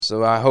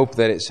So I hope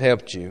that it's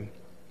helped you.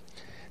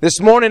 This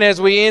morning,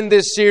 as we end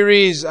this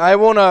series, I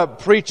want to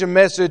preach a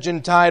message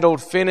entitled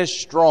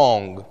Finish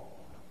Strong.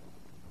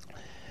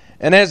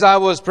 And as I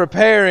was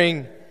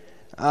preparing,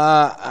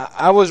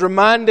 I was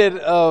reminded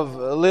of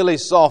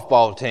Lily's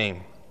softball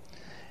team.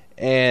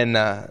 And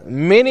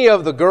many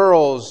of the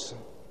girls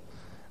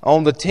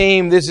on the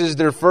team, this is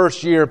their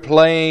first year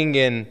playing,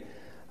 and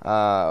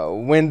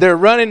when they're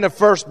running to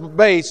first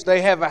base,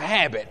 they have a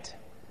habit.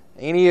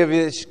 Any of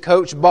you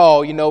coach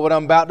ball, you know what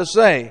I'm about to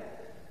say.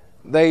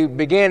 They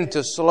begin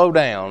to slow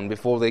down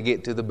before they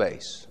get to the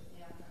base.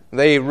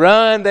 They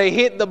run, they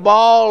hit the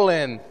ball,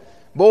 and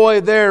boy,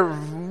 they're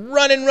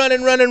running.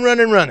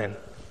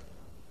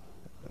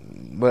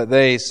 But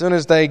as soon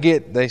as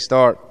they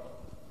start,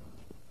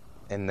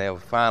 and they'll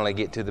finally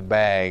get to the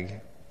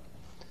bag.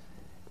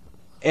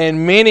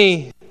 And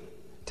many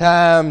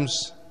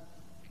times,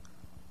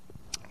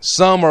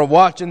 some are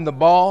watching the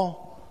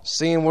ball,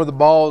 seeing where the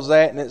ball's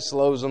at, and it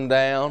slows them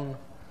down.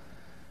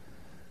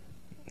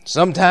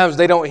 Sometimes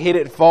they don't hit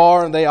it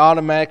far, and they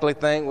automatically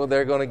think, well,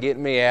 they're going to get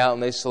me out,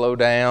 and they slow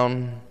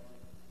down.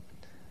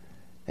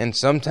 And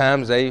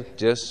sometimes they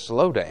just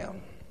slow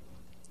down.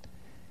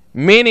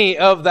 Many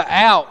of the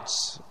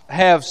outs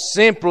have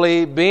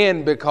simply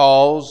been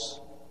because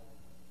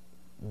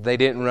they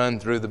didn't run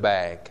through the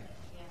bag.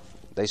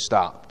 They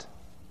stopped.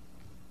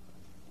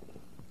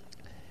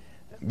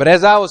 But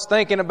as I was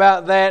thinking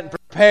about that and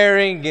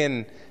preparing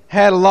and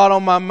had a lot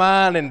on my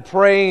mind and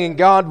praying, and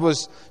God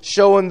was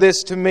showing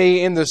this to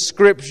me in the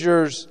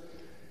Scriptures,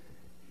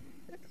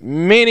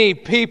 many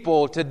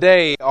people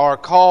today are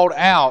called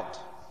out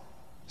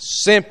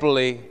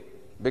simply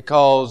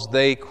because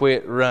they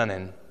quit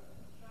running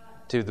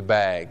to the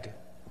bag.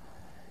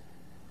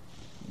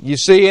 You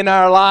see, in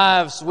our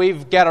lives,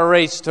 we've got a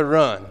race to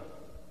run.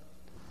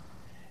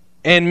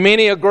 And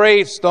many a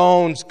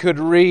gravestones could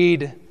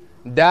read,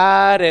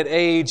 died at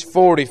age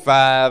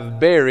 45,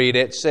 buried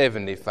at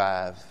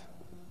 75.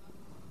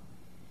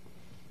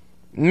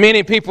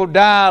 Many people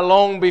die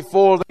long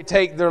before they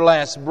take their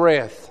last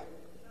breath.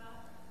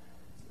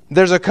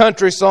 There's a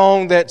country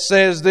song that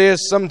says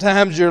this: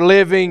 sometimes you're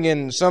living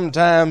and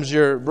sometimes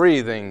you're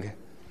breathing.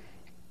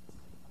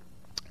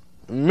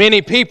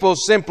 Many people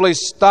simply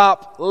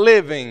stop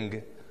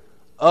living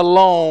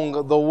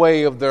along the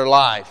way of their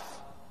life.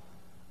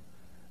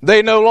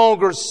 They no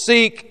longer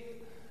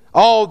seek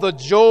all the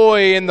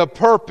joy and the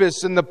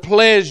purpose and the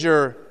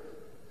pleasure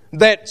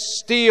that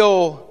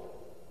still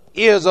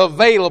is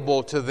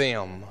available to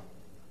them.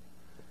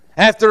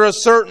 After a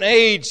certain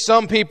age,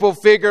 some people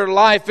figure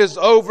life is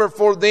over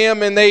for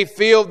them and they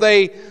feel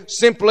they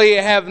simply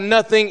have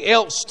nothing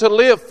else to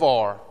live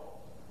for.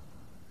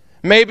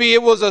 Maybe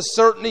it was a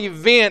certain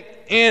event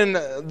in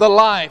the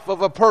life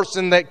of a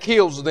person that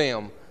kills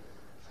them.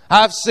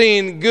 I've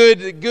seen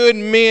good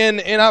men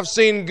and I've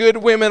seen good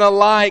women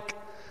alike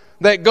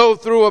that go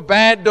through a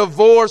bad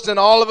divorce, and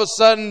all of a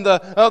sudden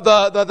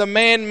the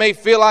man may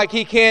feel like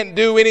he can't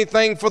do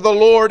anything for the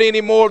Lord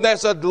anymore.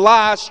 That's a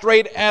lie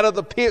straight out of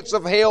the pits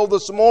of hell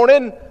this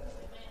morning.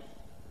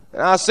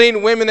 And I've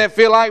seen women that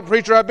feel like,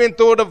 preacher, I've been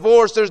through a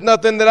divorce. There's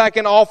nothing that I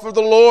can offer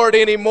the Lord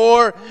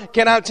anymore.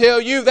 Can I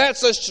tell you,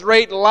 that's a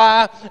straight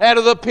lie out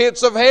of the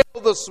pits of hell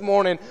this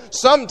morning.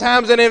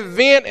 Sometimes an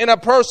event in a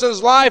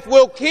person's life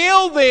will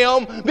kill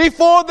them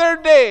before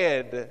they're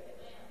dead.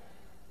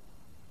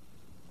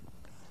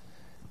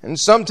 And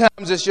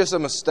sometimes it's just a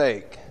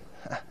mistake.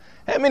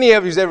 How many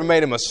of you have ever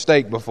made a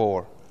mistake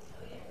before?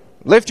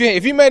 Lift your hand.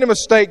 If you made a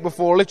mistake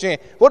before, lift your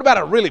hand. What about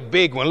a really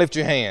big one? Lift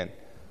your hand.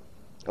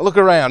 Look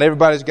around.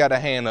 Everybody's got a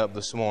hand up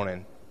this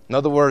morning. In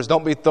other words,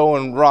 don't be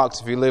throwing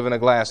rocks if you live in a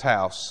glass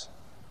house.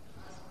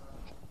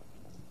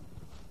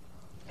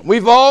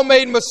 We've all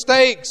made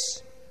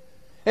mistakes.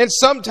 And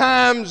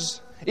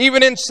sometimes,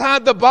 even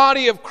inside the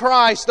body of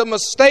Christ, a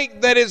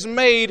mistake that is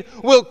made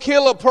will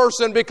kill a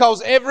person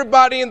because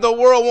everybody in the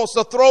world wants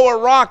to throw a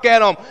rock at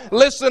them.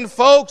 Listen,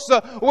 folks,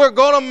 we're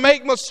going to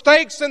make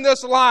mistakes in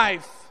this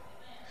life.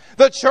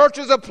 The church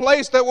is a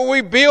place that where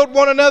we build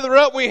one another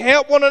up, we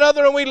help one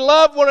another, and we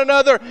love one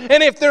another.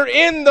 And if they're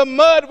in the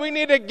mud, we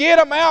need to get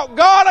them out.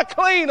 God will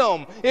clean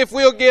them if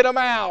we'll get them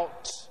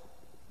out.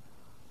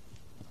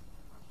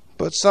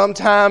 But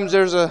sometimes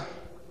there's a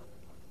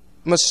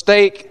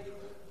mistake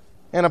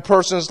in a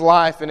person's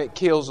life and it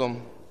kills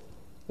them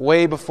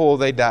way before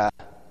they die.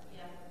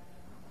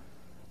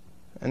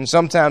 And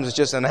sometimes it's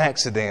just an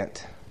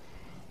accident.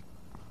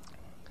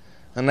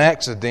 An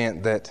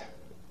accident that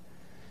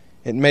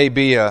it may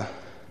be a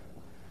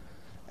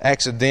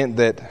accident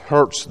that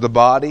hurts the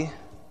body.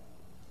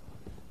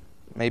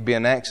 Maybe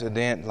an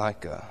accident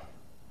like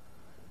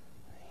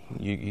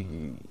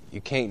you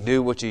can't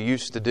do what you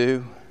used to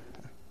do.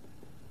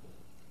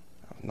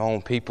 I've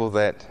known people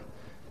that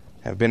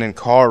have been in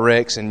car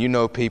wrecks, and you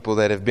know people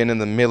that have been in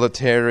the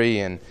military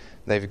and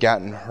they've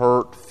gotten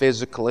hurt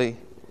physically,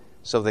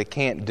 so they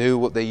can't do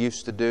what they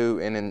used to do,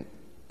 and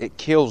it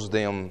kills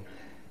them.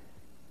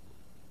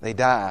 They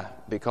die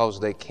because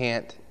they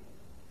can't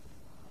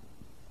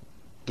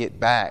get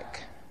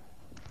back.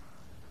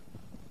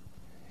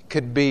 It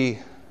could be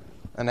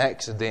an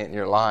accident in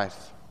your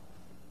life.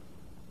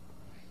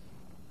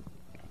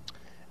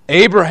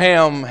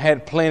 Abraham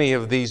had plenty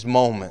of these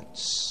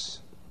moments.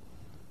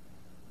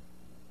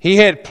 He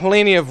had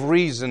plenty of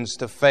reasons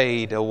to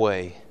fade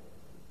away,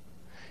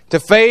 to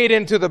fade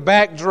into the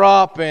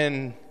backdrop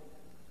and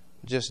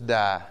just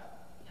die.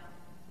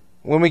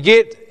 When we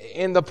get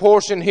in the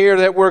portion here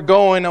that we're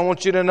going, I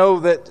want you to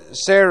know that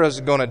Sarah's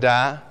going to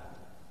die,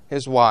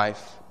 his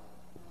wife.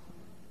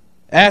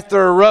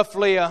 After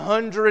roughly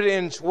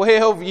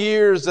 112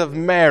 years of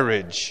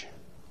marriage,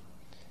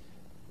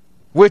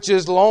 which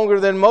is longer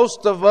than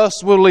most of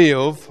us will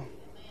live,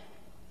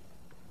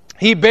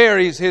 he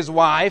buries his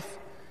wife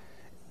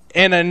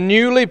in a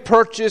newly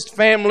purchased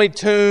family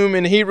tomb,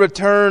 and he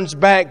returns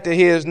back to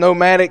his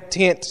nomadic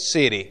tent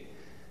city.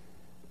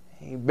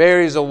 He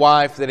buries a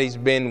wife that he's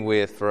been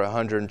with for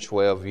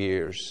 112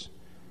 years.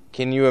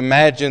 Can you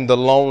imagine the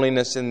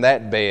loneliness in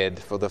that bed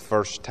for the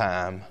first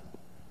time?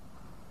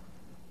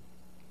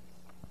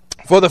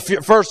 For the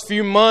first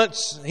few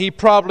months, he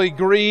probably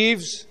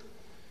grieves.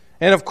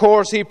 And of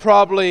course, he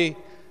probably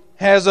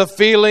has a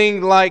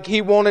feeling like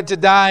he wanted to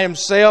die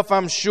himself,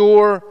 I'm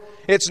sure.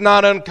 It's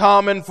not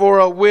uncommon for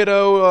a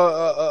widow,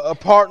 a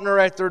partner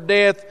at their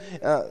death,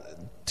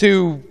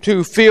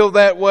 to feel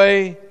that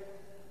way.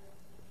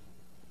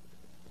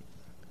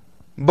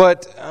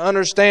 But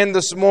understand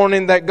this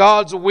morning that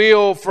God's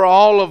will for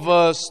all of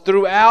us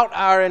throughout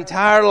our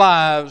entire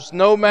lives,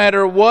 no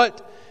matter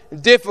what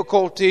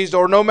difficulties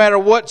or no matter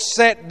what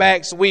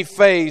setbacks we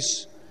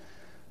face,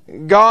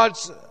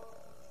 God's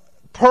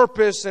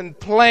purpose and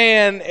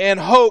plan and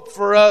hope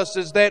for us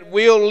is that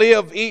we'll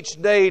live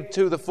each day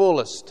to the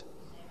fullest.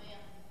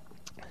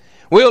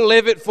 We'll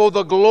live it for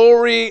the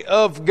glory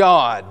of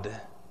God.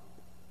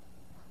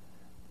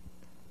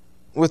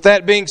 With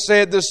that being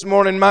said this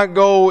morning, my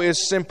goal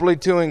is simply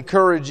to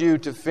encourage you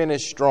to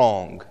finish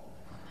strong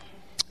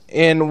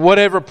in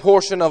whatever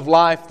portion of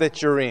life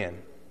that you're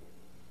in.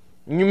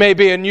 You may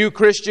be a new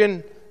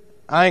Christian.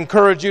 I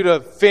encourage you to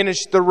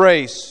finish the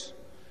race.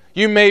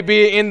 You may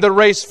be in the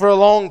race for a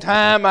long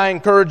time. I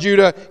encourage you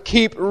to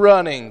keep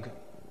running.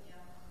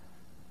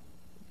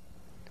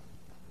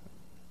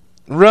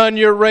 Run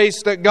your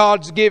race that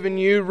God's given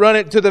you. Run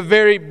it to the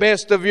very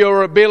best of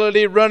your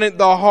ability. Run it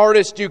the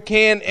hardest you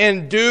can.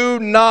 And do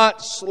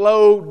not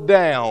slow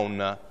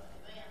down.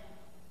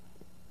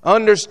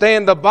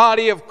 Understand the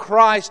body of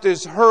Christ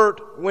is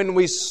hurt when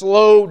we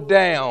slow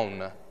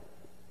down.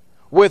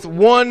 With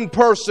one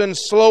person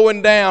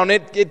slowing down,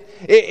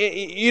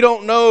 you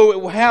don't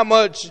know how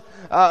much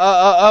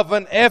of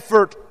an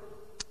effort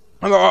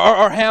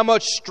or how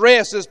much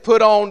stress is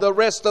put on the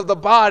rest of the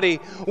body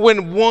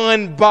when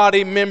one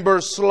body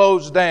member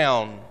slows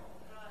down.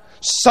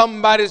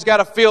 Somebody's got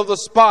to fill the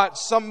spot.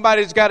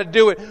 Somebody's got to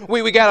do it.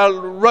 We got to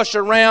rush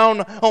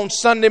around on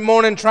Sunday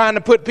morning trying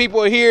to put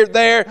people here,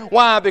 there.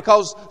 Why?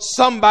 Because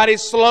somebody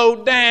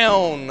slowed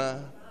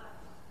down.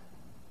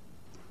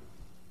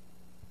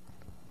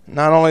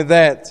 Not only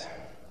that,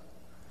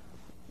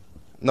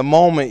 the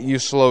moment you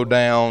slow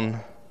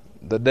down,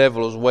 the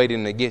devil is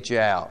waiting to get you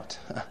out.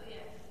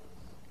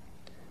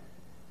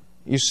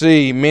 You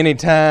see, many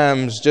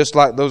times, just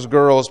like those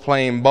girls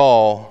playing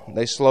ball,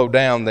 they slow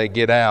down, they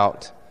get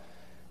out.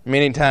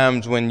 Many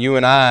times when you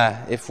and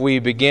I, if we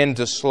begin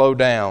to slow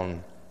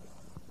down,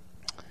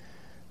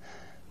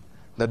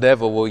 the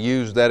devil will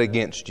use that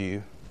against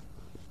you.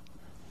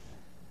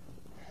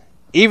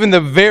 Even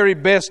the very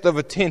best of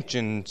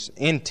intentions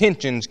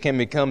can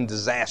become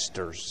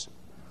disasters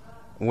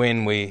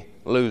when we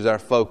lose our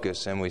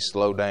focus and we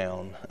slow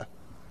down.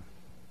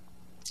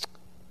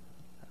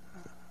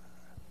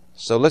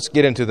 So let's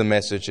get into the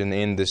message and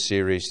end this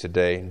series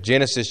today.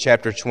 Genesis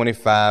chapter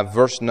 25,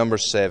 verse number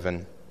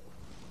 7.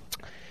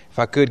 If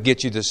I could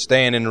get you to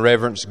stand and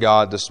reverence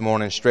God this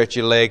morning, stretch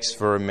your legs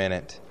for a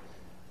minute.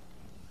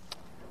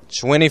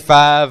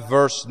 25,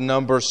 verse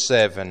number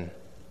 7.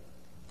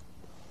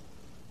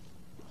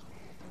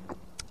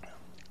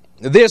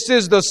 This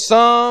is the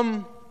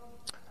sum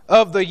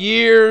of the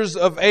years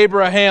of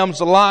Abraham's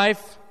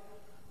life,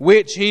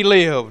 which he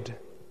lived.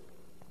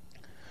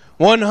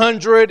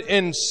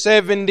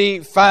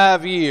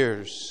 175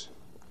 years.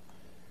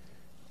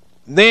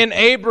 Then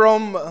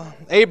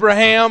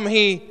Abraham,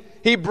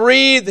 he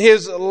breathed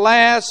his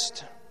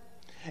last,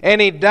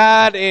 and he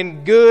died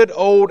in good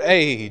old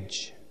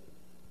age.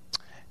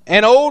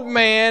 An old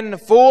man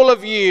full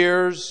of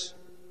years,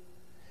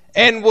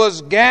 and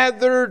was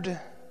gathered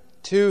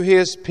to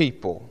his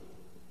people.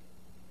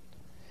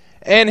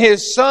 And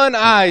his son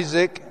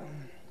Isaac,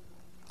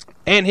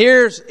 and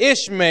here's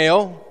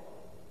Ishmael,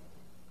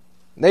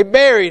 they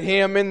buried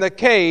him in the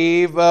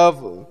cave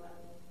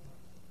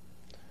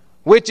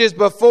which is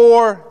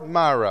before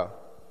Mamre,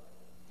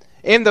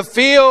 in the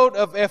field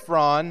of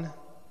Ephron,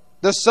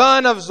 the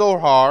son of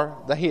Zohar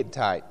the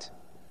Hittite.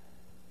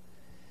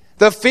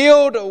 The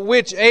field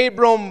which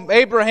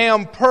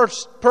Abraham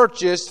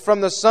purchased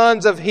from the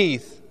sons of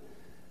Heth.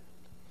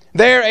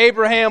 There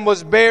Abraham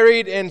was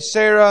buried, and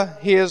Sarah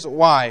his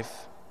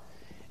wife.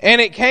 And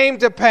it came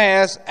to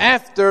pass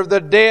after the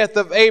death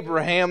of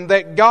Abraham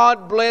that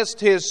God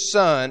blessed his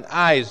son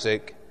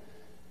Isaac.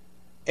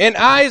 And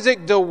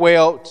Isaac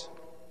dwelt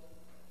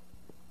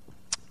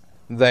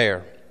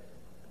there.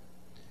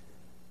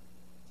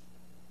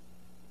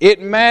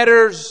 It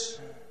matters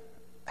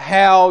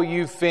how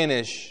you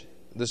finish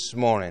this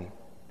morning.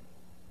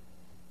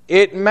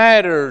 It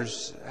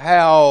matters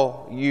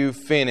how you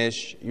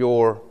finish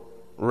your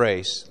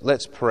race.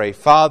 Let's pray.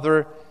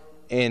 Father,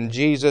 in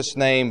Jesus'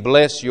 name,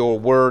 bless your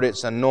word.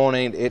 It's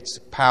anointed, it's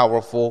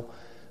powerful.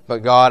 But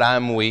God,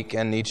 I'm weak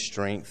and need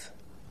strength.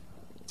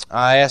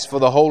 I ask for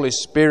the Holy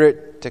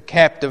Spirit to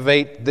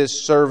captivate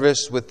this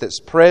service with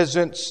its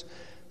presence.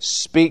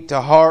 Speak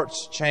to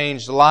hearts,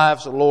 change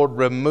lives. Lord,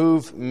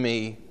 remove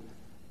me.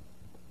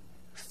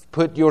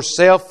 Put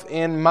yourself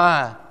in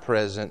my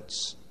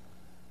presence,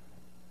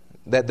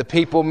 that the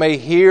people may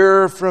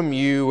hear from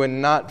you and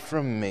not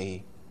from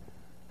me.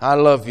 I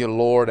love you,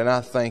 Lord, and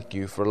I thank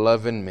you for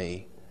loving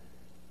me.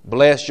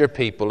 Bless your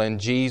people in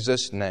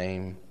Jesus'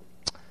 name.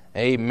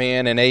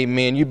 Amen and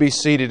amen. You be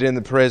seated in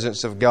the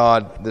presence of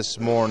God this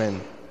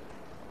morning.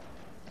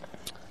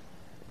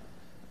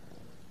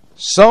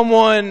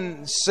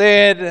 Someone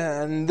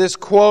said this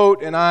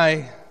quote, and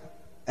I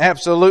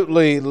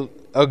absolutely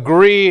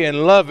agree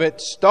and love it.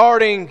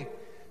 Starting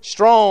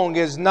strong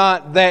is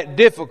not that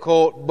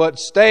difficult, but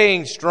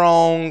staying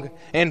strong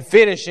and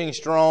finishing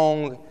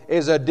strong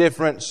is a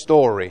different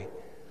story.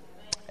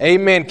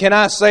 Amen. Can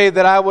I say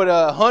that I would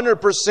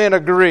 100%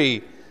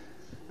 agree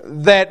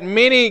that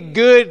many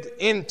good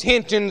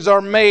intentions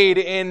are made,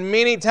 and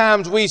many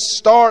times we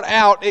start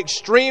out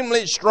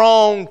extremely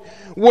strong.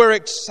 We're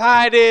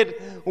excited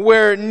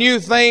where new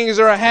things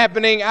are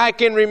happening. I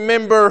can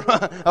remember,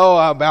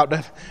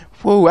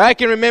 I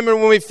can remember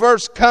when we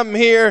first come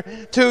here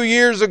 2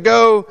 years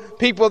ago,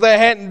 people that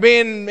hadn't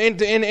been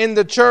in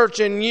the church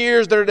in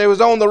years, they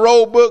was on the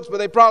roll books, but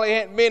they probably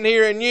hadn't been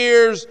here in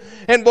years.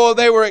 And boy,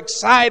 they were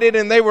excited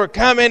and they were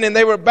coming and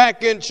they were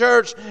back in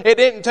church. It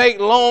didn't take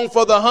long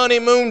for the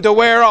honeymoon to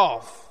wear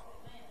off.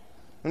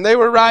 And they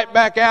were right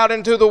back out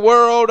into the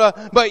world,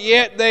 but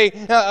yet they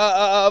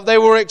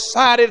were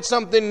excited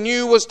something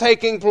new was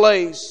taking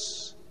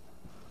place.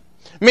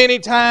 Many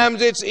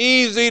times it's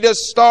easy to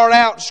start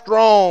out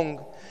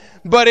strong,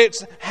 but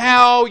it's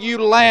how you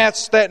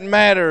last that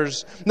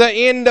matters. The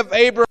end of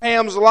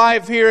Abraham's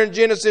life here in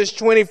Genesis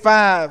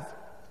 25.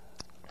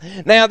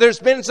 Now, there's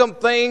been some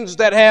things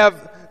that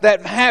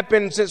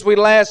happened since we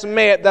last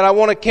met that I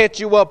want to catch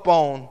you up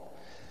on.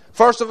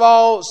 First of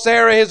all,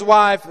 Sarah, his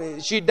wife,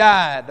 she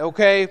died,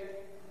 okay?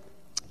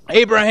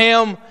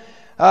 Abraham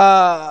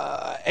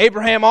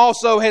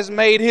also has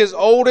made his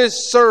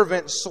oldest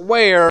servant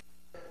swear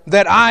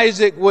that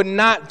Isaac would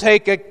not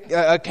take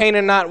a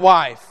Canaanite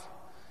wife.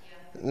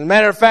 As a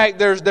matter of fact,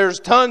 there's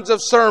tons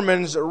of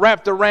sermons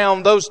wrapped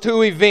around those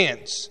two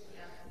events.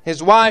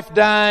 His wife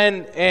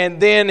dying,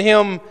 and then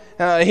him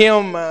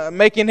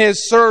making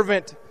his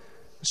servant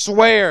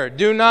swear,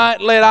 do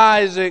not let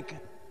Isaac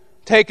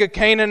take a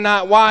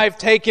Canaanite wife,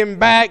 take him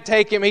back,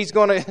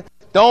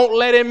 don't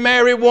let him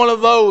marry one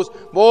of those.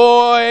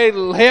 Boy,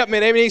 help me.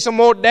 They need some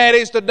more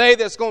daddies today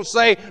that's going to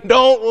say,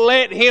 don't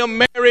let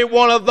him marry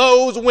one of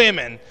those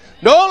women.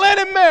 Don't let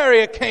him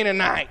marry a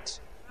Canaanite.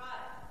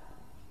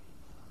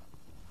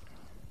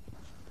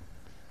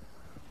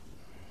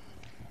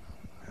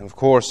 And of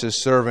course,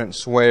 his servant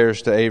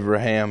swears to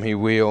Abraham he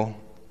will.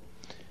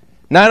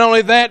 Not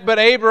only that, but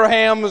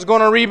Abraham is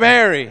going to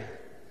remarry.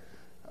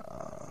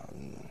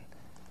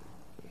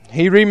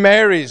 He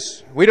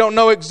remarries. We don't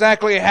know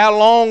exactly how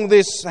long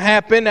this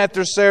happened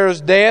after Sarah's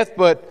death,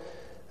 but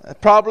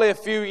probably a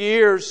few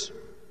years.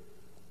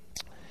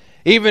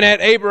 Even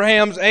at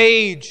Abraham's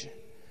age,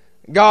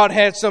 God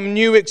had some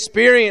new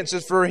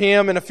experiences for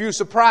him and a few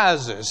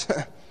surprises.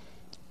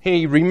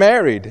 He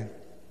remarried.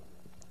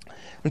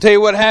 I'll tell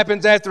you what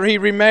happens after he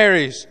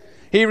remarries.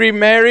 He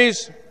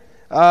remarries,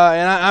 and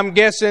I'm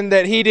guessing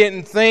that he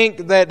didn't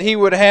think that he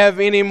would have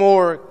any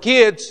more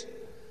kids.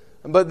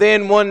 But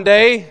then one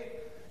day,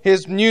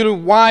 his new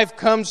wife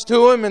comes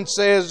to him and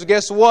says,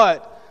 guess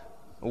what?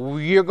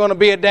 You're going to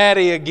be a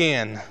daddy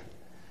again.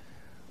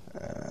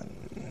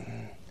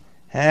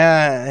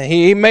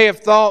 He may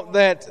have thought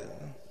that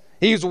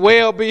he's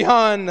well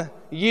beyond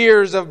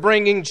years of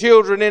bringing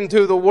children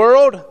into the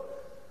world.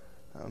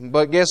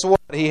 But guess what?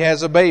 He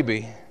has a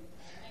baby.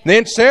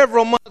 Then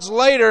several months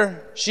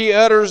later, she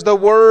utters the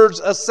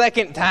words a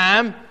second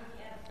time.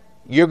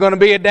 You're going to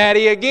be a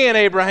daddy again,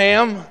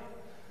 Abraham.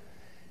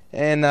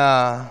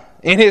 And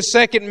in his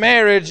second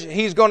marriage,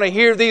 he's going to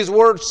hear these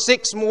words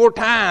 6 more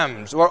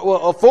times,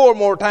 or 4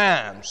 more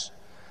times.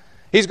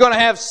 He's going to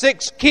have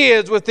 6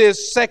 kids with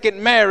his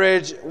second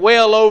marriage,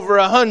 well over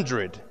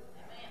 100.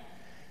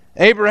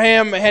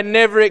 Abraham had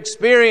never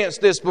experienced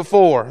this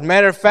before.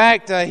 Matter of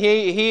fact,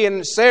 he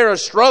and Sarah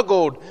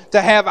struggled to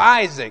have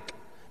Isaac.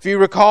 If you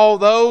recall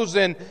those,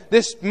 and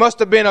this must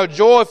have been a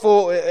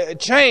joyful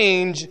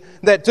change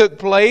that took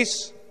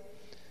place.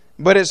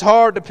 But it's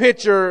hard to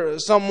picture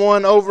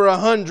someone over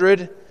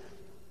 100,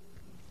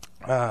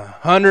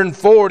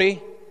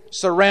 140,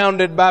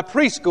 surrounded by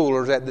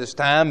preschoolers at this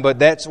time, but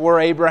that's where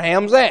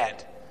Abraham's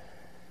at.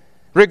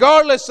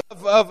 Regardless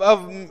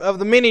of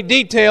the many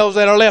details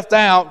that are left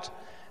out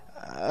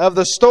of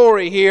the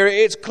story here,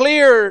 it's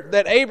clear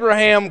that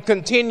Abraham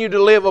continued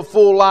to live a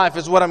full life,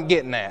 is what I'm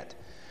getting at.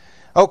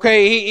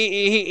 Okay,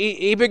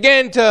 he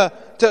began to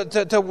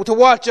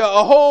watch a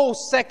whole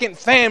second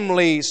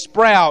family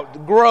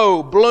sprout,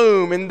 grow,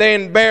 bloom, and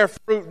then bear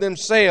fruit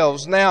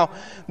themselves. Now,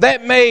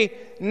 that may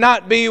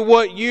not be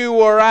what you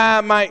or I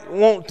might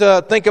want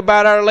to think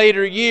about our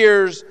later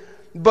years,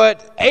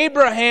 but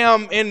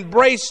Abraham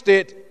embraced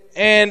it,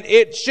 and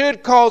it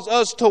should cause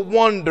us to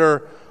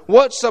wonder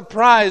what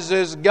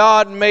surprises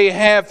God may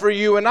have for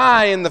you and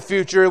I in the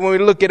future when we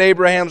look at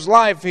Abraham's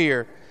life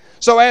here.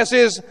 So as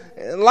his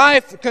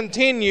life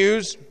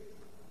continues,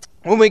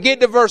 when we get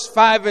to verse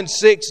 5 and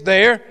 6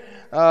 there,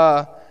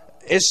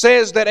 it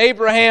says that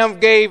Abraham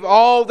gave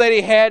all that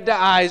he had to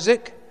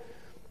Isaac.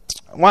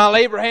 While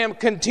Abraham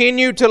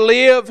continued to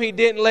live, he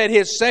didn't let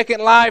his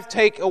second life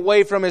take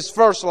away from his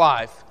first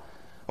life.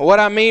 What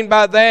I mean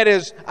by that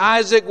is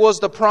Isaac was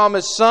the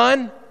promised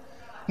son,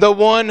 the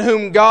one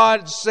whom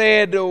God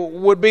said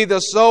would be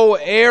the sole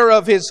heir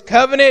of His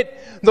covenant,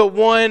 the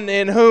one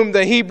in whom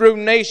the Hebrew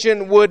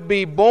nation would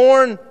be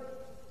born.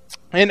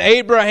 And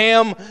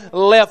Abraham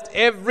left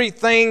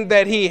everything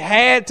that he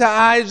had to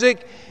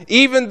Isaac.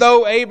 Even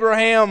though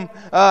Abraham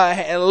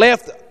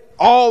left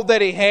all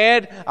that he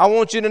had, I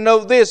want you to know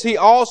this, he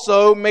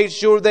also made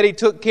sure that he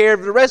took care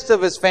of the rest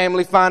of his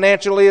family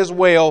financially as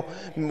well,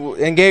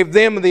 and gave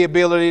them the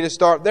ability to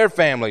start their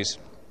families.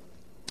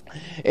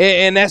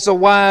 And that's a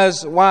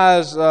wise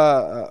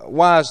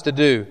to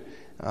do,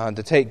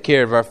 to take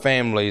care of our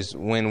families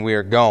when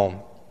we're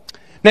gone.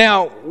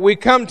 Now, we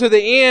come to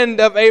the end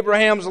of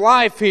Abraham's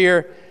life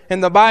here,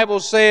 and the Bible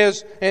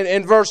says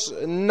in verse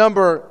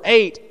number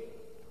 8,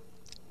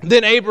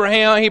 then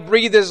Abraham, he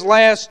breathed his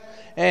last,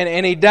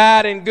 and he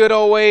died in good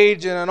old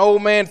age, and an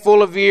old man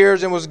full of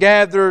years, and was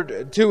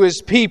gathered to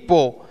his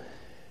people.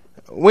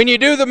 When you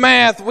do the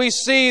math, we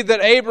see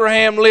that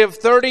Abraham lived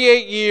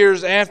 38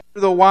 years after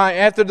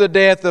the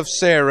death of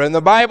Sarah. And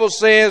the Bible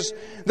says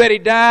that he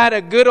died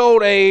a good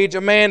old age,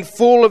 a man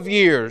full of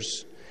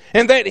years.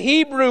 And that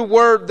Hebrew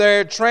word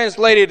there,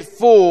 translated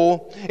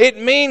full, it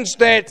means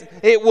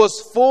that it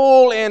was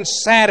full and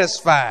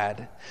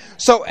satisfied.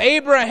 So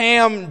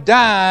Abraham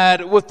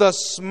died with a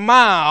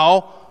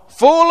smile,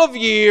 full of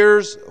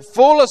years,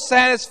 full of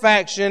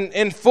satisfaction,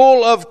 and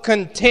full of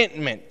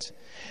contentment.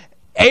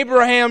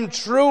 Abraham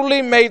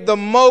truly made the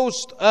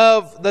most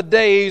of the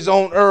days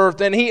on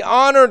earth, and he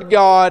honored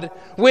God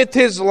with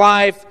his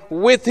life,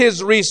 with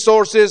his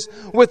resources,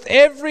 with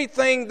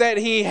everything that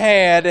he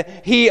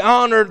had. He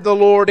honored the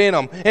Lord in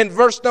them. And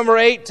verse number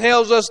 8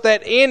 tells us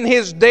that in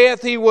his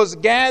death he was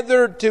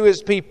gathered to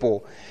his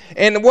people.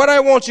 And what I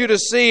want you to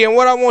see and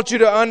what I want you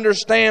to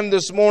understand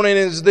this morning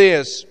is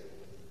this.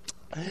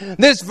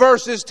 This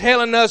verse is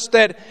telling us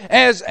that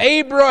as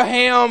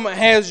Abraham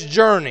has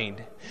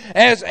journeyed,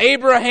 as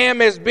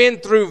Abraham has been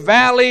through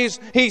valleys,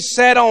 he's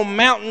sat on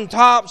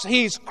mountaintops,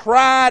 he's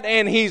cried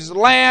and he's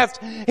laughed,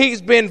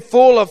 he's been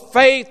full of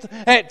faith,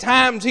 at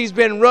times he's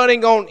been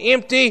running on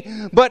empty,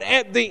 but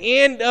at the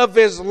end of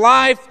his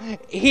life,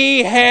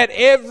 he had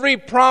every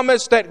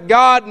promise that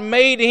God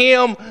made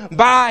him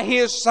by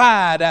his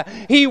side.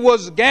 He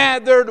was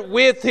gathered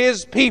with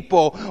his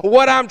people.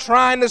 What I'm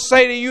trying to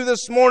say to you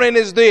this morning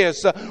is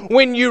this: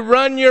 when you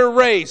run your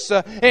race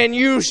and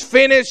you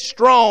finish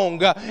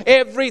strong,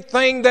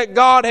 everything that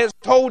God has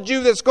told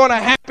you that's going to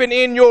happen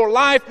in your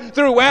life,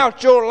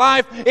 throughout your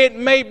life, it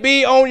may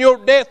be on your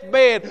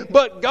deathbed,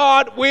 but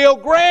God will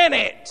grant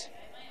it.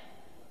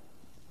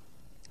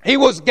 He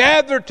was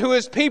gathered to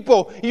his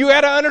people. You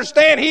got to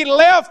understand, he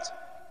left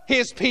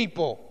his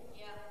people.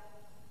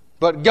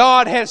 But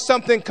God has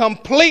something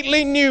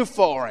completely new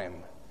for him.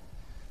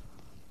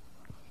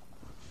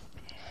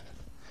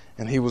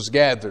 And he was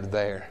gathered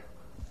there.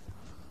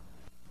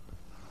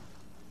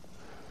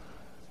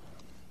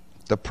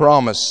 The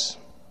promise.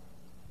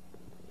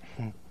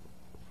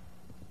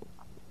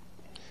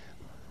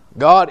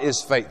 God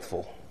is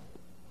faithful.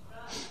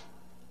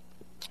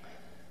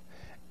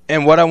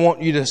 And what I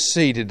want you to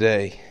see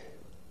today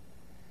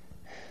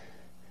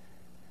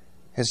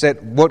is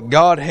that what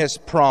God has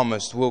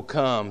promised will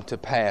come to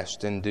pass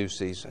in due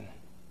season.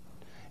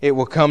 It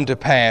will come to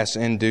pass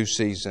in due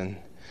season.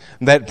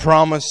 That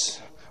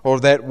promise or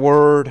that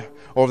word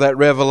or that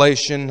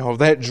revelation or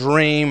that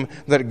dream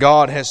that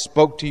God has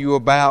spoke to you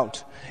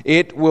about,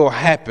 it will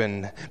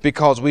happen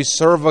because we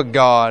serve a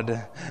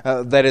God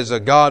that is a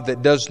God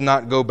that does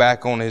not go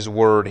back on His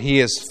word. He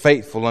is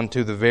faithful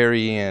unto the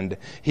very end.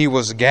 He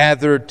was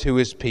gathered to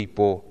His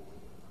people,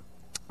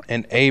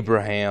 and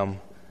Abraham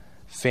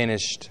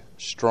finished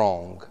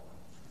strong.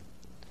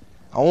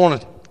 I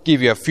want to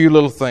give you a few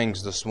little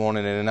things this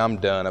morning, and then I'm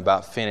done,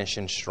 about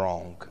finishing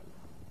strong.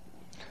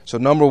 So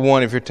number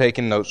one, if you're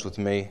taking notes with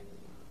me,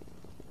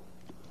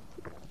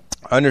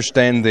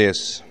 understand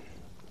this.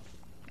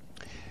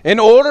 In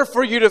order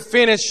for you to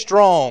finish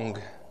strong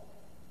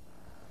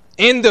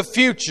in the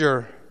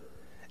future,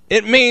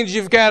 it means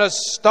you've got to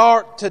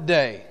start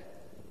today.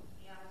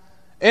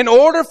 In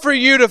order for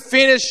you to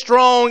finish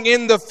strong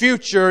in the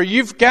future,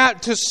 you've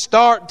got to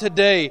start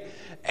today.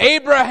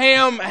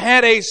 Abraham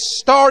had a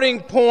starting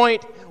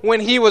point when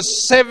he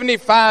was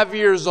 75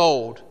 years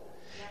old.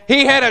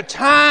 He had a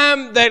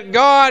time that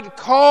God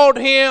called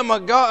him,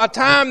 a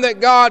time that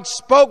God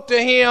spoke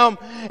to him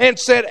and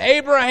said,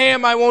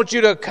 Abraham, I want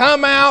you to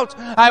come out.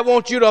 I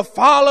want you to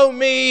follow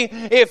me.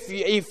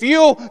 If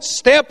you'll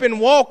step and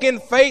walk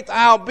in faith,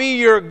 I'll be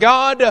your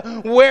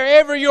God.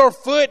 Wherever your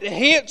foot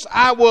hits,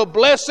 I will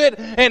bless it.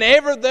 And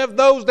ever of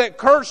those that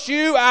curse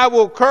you, I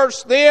will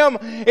curse them.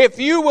 If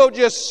you will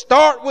just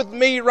start with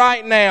me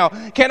right now.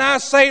 Can I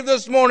say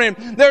this morning,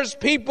 there's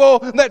people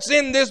that's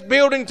in this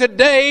building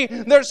today.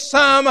 There's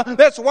some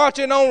that's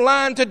watching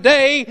online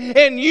today,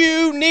 and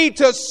you need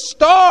to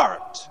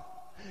start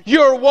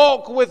your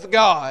walk with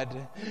God.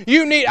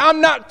 I'm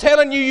not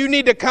telling you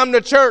need to come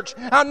to church.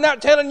 I'm not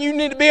telling you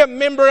need to be a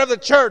member of the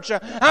church.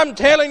 I'm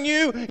telling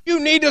you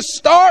need to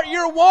start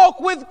your walk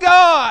with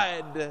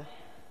God.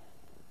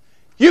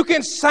 You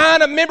can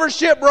sign a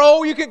membership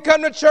roll. You can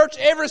come to church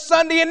every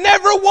Sunday and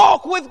never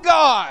walk with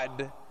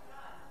God.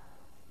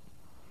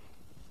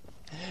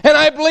 And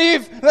I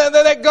believe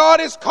that God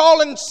is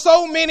calling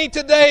so many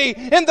today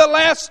in the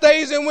last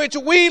days in which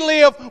we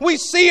live. We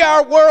see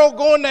our world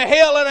going to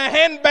hell in a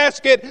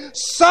handbasket.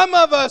 Some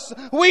of us,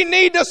 we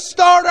need to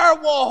start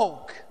our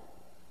walk.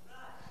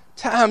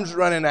 Time's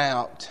running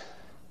out.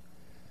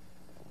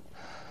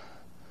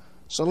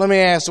 So let me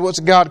ask,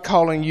 what's God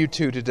calling you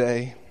to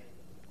today?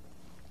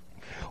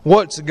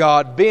 What's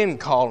God been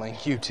calling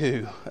you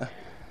to?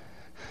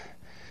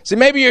 See,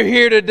 maybe you're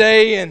here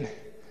today and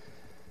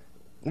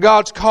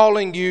God's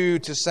calling you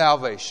to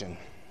salvation.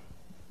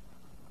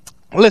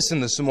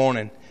 Listen this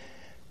morning.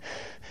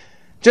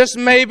 Just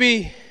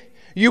maybe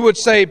you would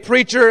say,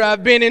 preacher,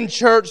 I've been in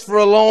church for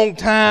a long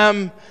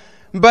time,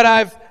 but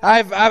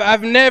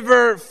I've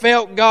never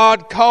felt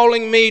God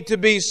calling me to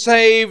be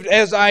saved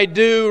as I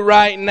do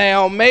right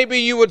now. Maybe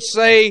you would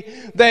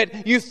say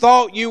that you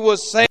thought you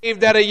was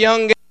saved at a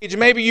young age.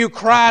 Maybe you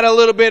cried a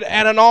little bit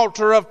at an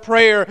altar of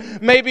prayer.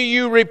 Maybe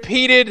you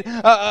repeated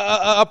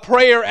a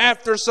prayer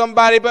after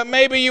somebody. But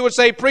maybe you would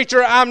say,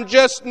 preacher, I'm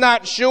just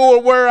not sure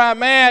where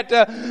I'm at.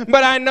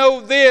 But I know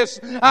this.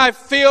 I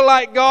feel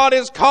like God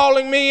is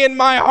calling me in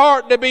my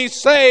heart to be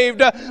saved.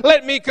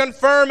 Let me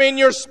confirm in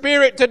your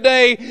spirit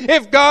today.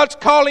 If God's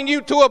calling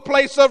you to a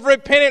place of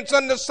repentance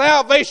unto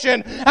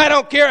salvation, I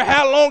don't care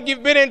how long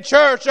you've been in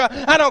church.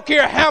 I don't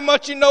care how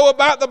much you know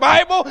about the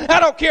Bible. I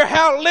don't care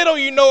how little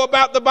you know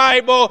about the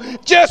Bible.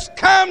 Just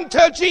come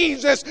to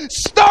Jesus.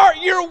 Start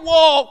your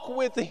walk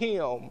with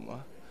Him.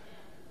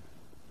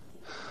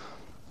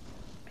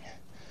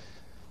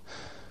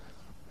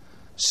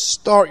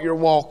 Start your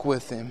walk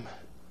with Him.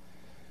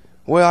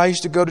 Well, I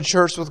used to go to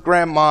church with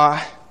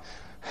Grandma.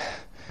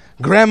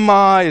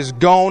 Grandma is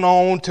gone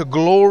on to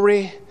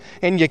glory,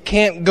 and you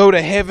can't go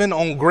to heaven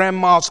on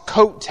Grandma's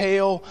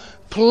coattail.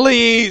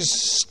 Please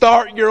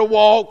start your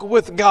walk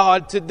with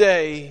God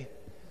today.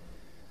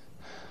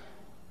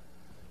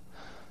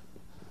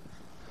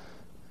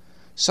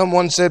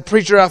 Someone said,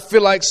 preacher, I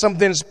feel like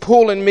something's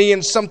pulling me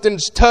and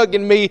something's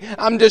tugging me.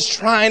 I'm just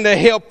trying to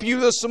help you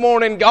this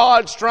morning.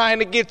 God's trying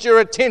to get your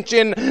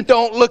attention.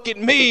 Don't look at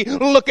me.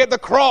 Look at the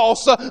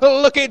cross.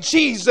 Look at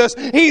Jesus.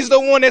 He's the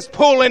one that's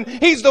pulling.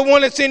 He's the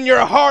one that's in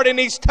your heart, and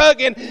He's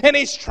tugging, and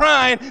He's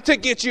trying to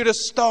get you to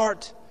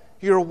start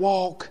your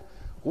walk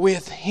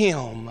with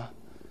Him.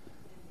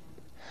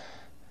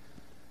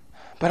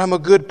 But I'm a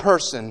good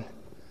person.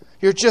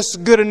 You're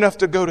just good enough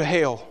to go to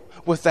hell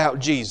without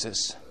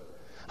Jesus.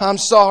 I'm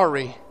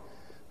sorry.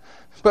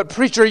 But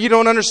preacher, you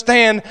don't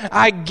understand.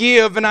 I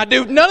give and I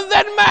do. None of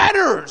that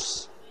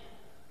matters.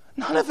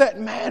 None of that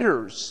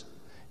matters.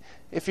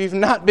 If you've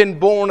not been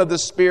born of the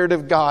Spirit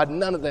of God,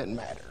 none of that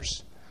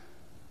matters.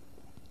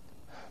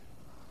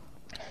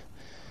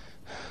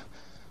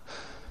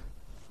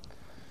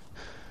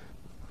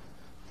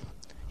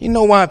 You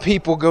know why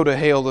people go to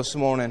hell this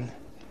morning?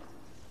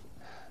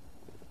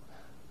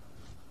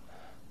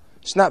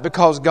 It's not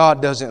because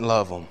God doesn't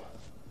love them.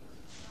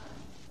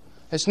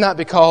 It's not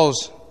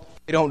because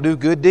they don't do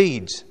good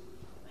deeds.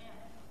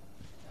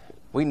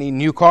 We need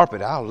new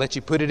carpet. I'll let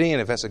you put it in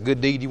if that's a good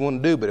deed you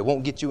want to do, but it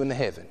won't get you into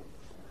heaven.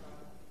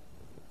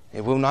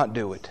 It will not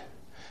do it.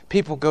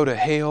 People go to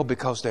hell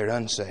because they're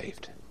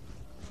unsaved.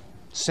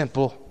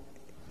 Simple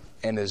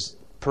and as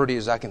pretty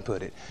as I can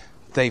put it.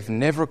 They've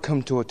never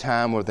come to a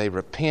time where they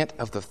repent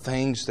of the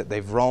things that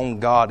they've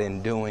wronged God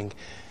in doing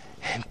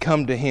and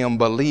come to Him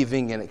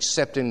believing and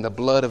accepting the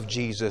blood of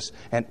Jesus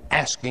and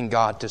asking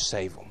God to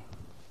save them.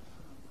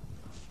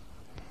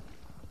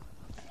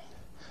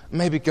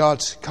 Maybe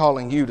God's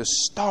calling you to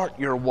start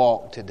your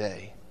walk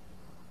today.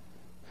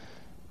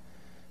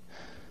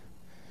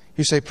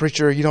 You say,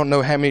 preacher, you don't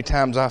know how many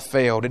times I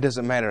failed. It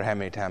doesn't matter how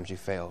many times you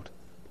failed.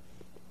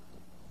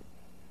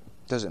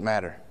 It doesn't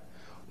matter.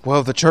 Well,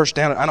 I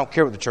don't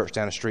care what the church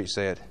down the street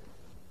said.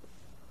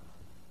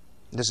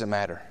 It doesn't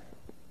matter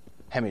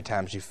how many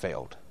times you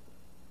failed.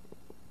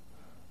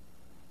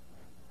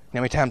 how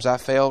many times I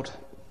failed?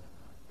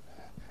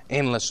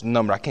 Endless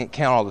number. I can't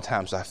count all the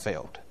times I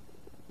failed.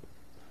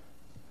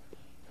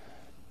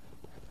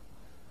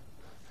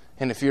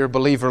 And if you're a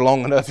believer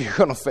long enough, you're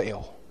going to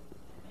fail.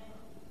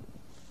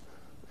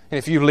 And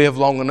if you live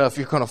long enough,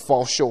 you're going to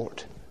fall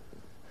short.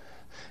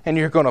 And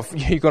you're going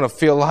to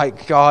feel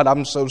like, God,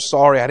 I'm so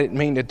sorry, I didn't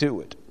mean to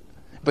do it.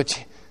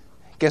 But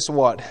guess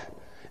what?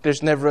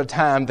 There's never a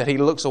time that He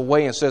looks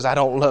away and says, I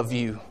don't love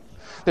you.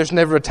 There's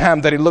never a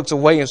time that He looks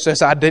away and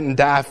says, I didn't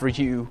die for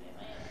you.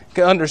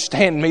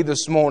 Understand me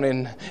this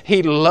morning.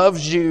 He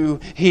loves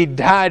you. He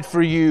died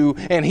for you.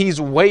 And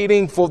He's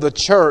waiting for the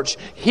church,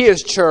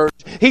 His church.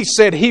 He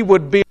said He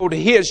would build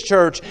His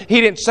church. He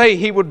didn't say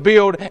He would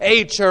build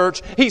a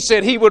church. He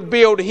said He would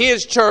build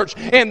His church,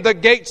 and the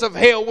gates of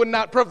hell would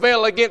not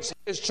prevail against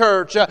His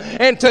church.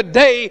 And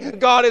today,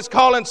 God is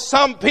calling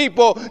some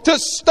people to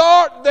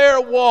start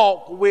their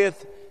walk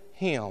with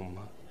Him.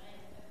 I'm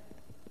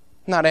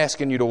not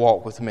asking you to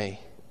walk with me.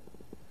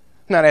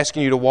 I'm not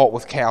asking you to walk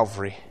with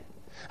Calvary.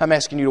 I'm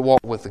asking you to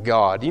walk with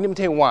God. You need me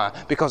to tell you why?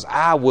 Because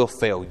I will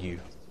fail you.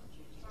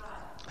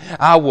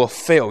 I will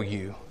fail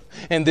you.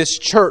 And this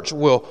church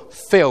will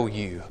fail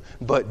you.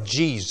 But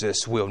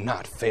Jesus will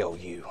not fail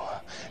you.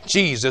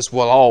 Jesus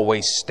will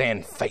always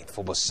stand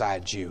faithful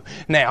beside you.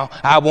 Now,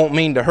 I won't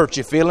mean to hurt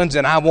your feelings,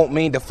 and I won't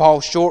mean to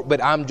fall short,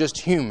 but I'm just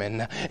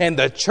human. And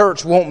the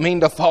church won't mean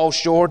to fall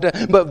short,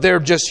 but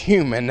they're just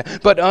human.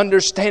 But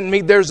understand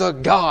me, there's a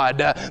God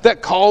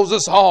that calls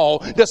us all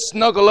to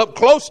snuggle up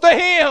close to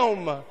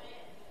Him.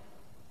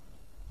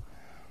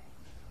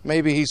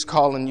 Maybe He's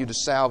calling you to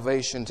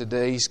salvation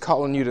today. He's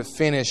calling you to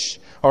finish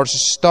or to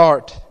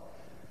start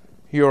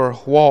your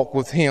walk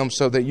with Him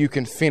so that you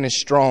can finish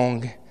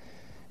strong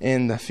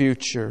in the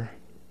future.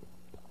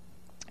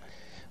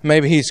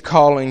 Maybe He's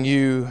calling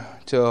you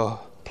to a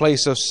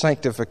place of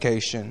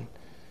sanctification.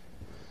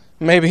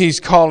 Maybe He's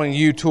calling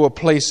you to a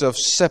place of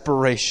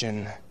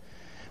separation.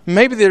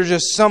 Maybe there's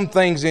just some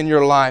things in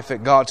your life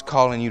that God's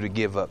calling you to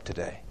give up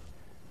today.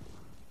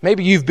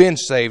 Maybe you've been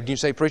saved. You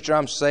say, preacher,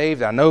 I'm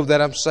saved. I know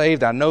that I'm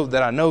saved. I know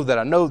that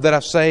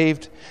I'm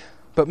saved.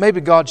 But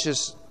maybe God's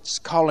just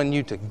calling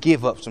you to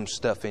give up some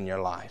stuff in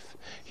your life.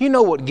 You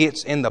know what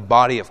gets in the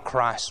body of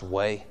Christ's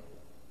way?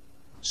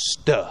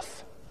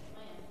 Stuff.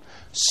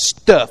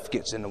 Stuff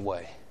gets in the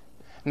way.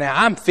 Now,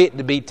 I'm fit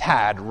to be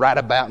tied right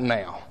about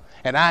now.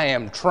 And I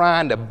am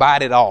trying to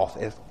bite it off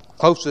as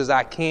close as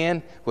I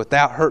can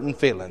without hurting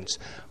feelings.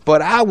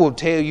 But I will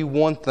tell you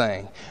one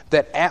thing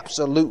that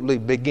absolutely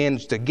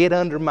begins to get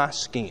under my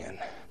skin.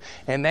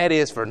 And that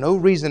is, for no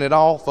reason at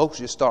all, folks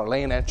just start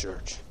laying at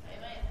church.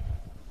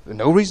 Amen.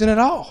 No reason at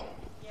all.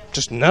 Yeah.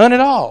 Just none at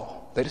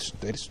all. They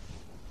just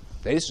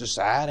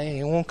decide they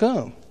ain't want to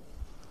come.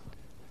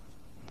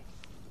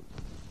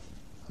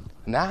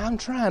 Now I'm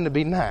trying to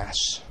be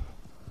nice.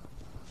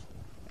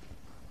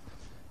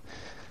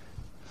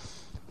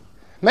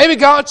 Maybe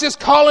God's just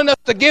calling us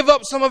to give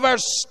up some of our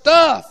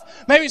stuff.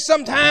 Maybe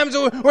sometimes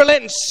we're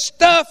letting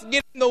stuff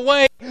get in the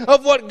way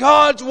of what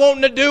God's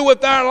wanting to do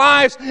with our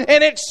lives.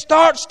 And it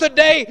starts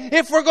today.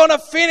 If we're going to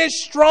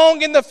finish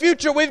strong in the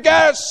future, we've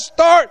got to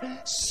start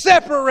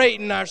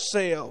separating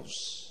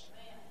ourselves.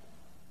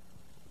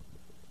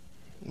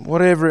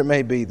 Whatever it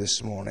may be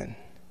this morning.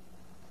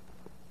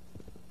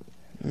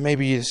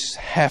 Maybe you just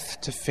have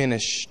to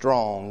finish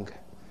strong.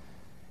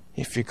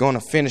 If you're going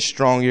to finish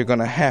strong, you're going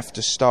to have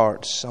to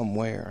start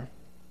somewhere.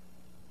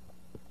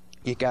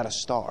 You got to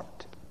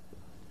start.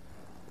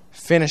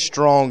 Finish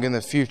strong in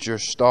the future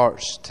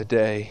starts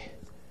today.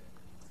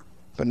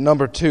 But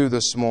number 2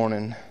 this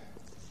morning.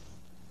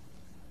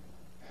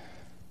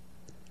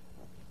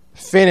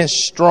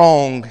 Finish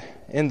strong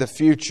in the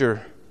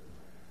future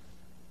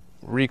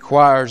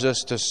requires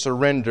us to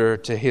surrender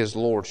to His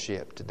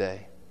Lordship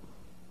today.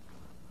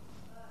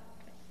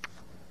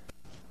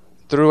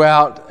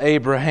 Throughout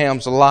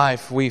Abraham's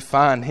life, we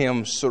find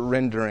him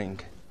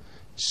surrendering,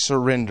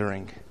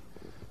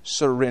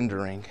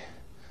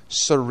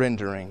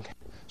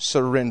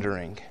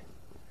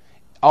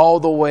 all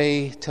the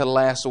way to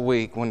last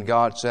week when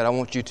God said, I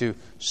want you to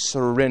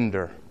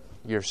surrender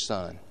your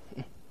son.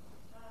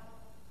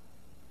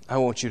 I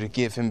want you to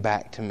give him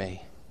back to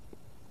me.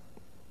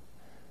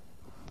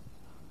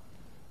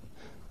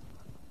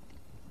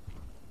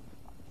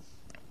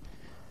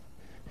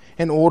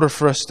 In order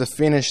for us to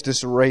finish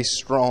this race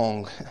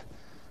strong,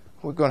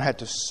 we're going to have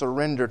to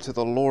surrender to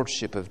the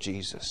Lordship of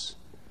Jesus.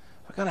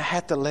 We're going to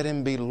have to let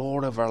Him be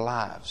Lord of our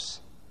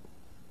lives.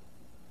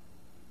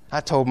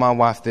 I told my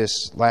wife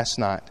this last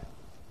night.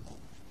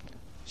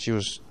 She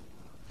was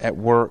at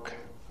work.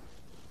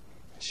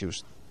 She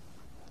was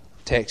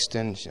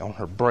texting on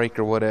her break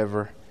or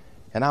whatever.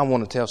 And I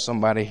want to tell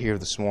somebody here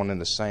this morning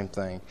the same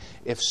thing.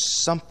 If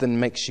something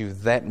makes you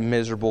that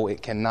miserable,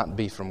 it cannot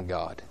be from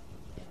God.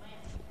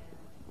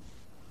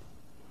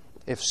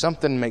 If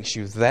something makes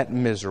you that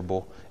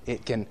miserable,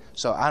 it can.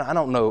 So I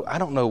don't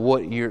know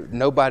what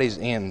nobody's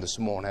in this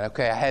morning.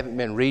 Okay, I haven't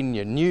been reading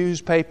your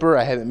newspaper.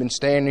 I haven't been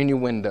staring in your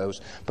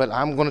windows. But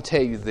I'm going to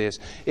tell you this: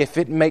 if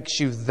it makes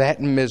you that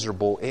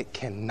miserable, it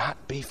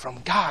cannot be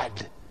from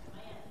God.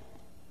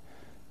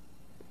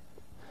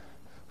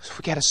 So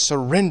we got to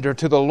surrender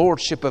to the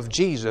Lordship of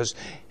Jesus.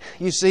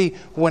 You see,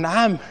 when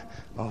I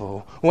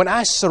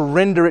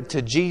surrender it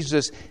to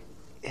Jesus,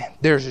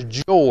 there's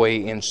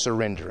joy in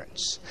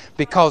surrenderance.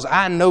 Because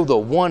I know the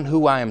one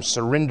who I am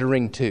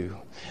surrendering to.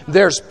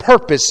 There's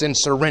purpose in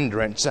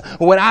surrenderance.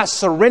 When I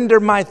surrender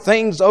my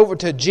things over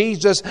to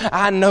Jesus,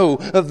 I know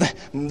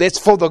it's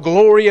for the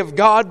glory of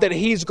God, that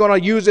He's going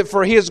to use it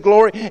for His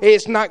glory.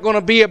 It's not going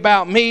to be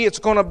about me. It's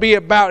going to be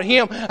about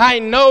Him. I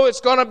know it's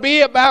going to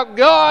be about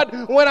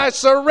God when I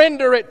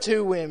surrender it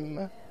to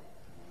Him.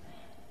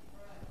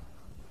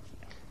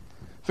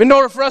 In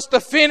order for us to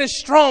finish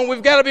strong,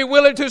 we've got to be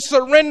willing to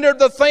surrender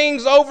the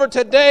things over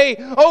today,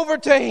 over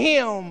to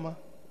Him.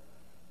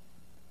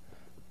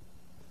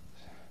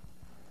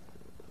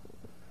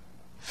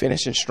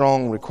 Finishing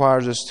strong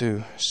requires us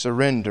to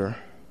surrender.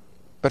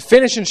 But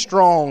finishing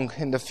strong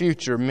in the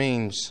future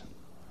means,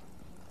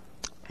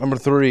 number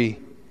 3,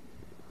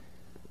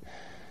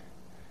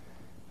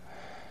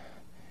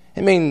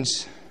 it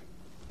means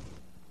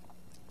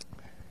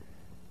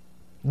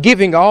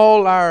giving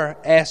all our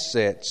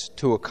assets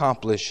to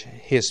accomplish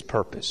His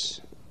purpose.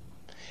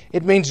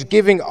 It means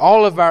giving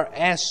all of our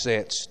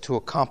assets to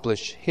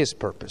accomplish His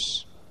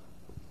purpose.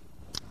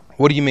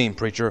 What do you mean,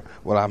 preacher?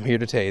 Well, I'm here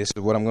to tell you. This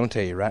is what I'm going to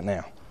tell you right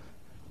now.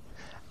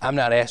 I'm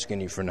not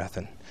asking you for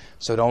nothing.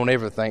 So don't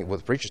ever think, well,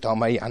 the preacher's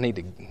talking about I need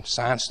to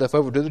sign stuff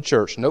over to the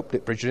church. Nope, the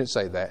preacher didn't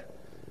say that.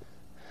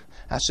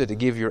 I said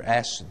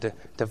to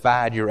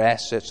divide your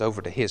assets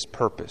over to His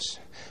purpose.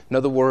 In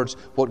other words,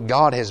 what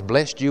God has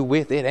blessed you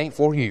with, it ain't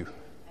for you.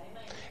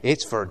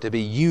 It's to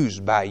be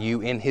used by you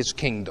in His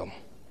kingdom.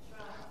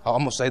 I'm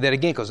going to say that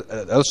again because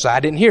the other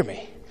side didn't hear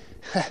me.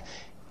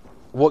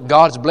 What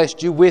God's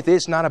blessed you with,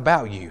 it's not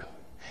about you.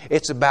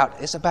 It's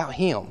about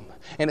Him.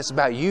 And it's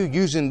about you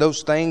using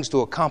those things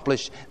to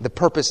accomplish the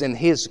purpose in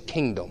His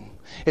kingdom.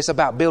 It's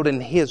about building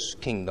His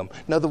kingdom.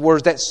 In other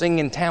words, that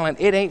singing talent,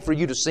 it ain't for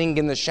you to sing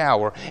in the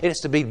shower.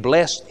 It's to be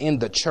blessed in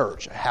the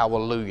church.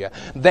 Hallelujah.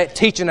 That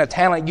teaching a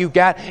talent you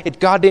got,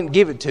 God didn't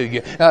give it to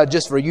you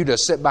just for you to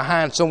sit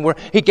behind somewhere.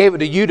 He gave it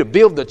to you to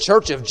build the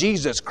church of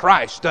Jesus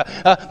Christ.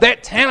 That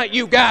talent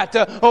you got,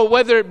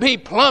 whether it be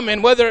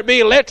plumbing, whether it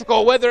be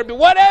electrical, whether it be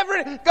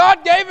whatever,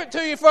 God gave it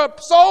to you for a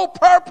sole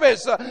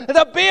purpose,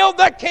 to build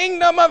the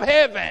kingdom of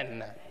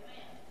heaven.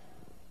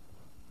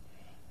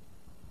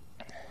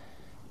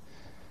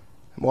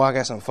 Boy, I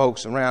got some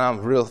folks around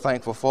I'm real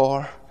thankful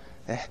for.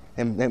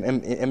 Them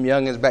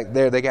youngins back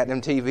there, they got them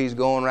TVs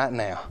going right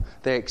now.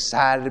 They're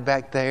excited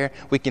back there.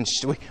 We can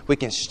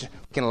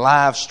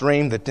live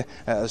stream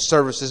the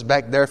services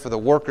back there for the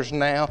workers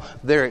now.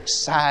 They're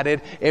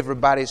excited.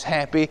 Everybody's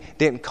happy.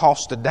 Didn't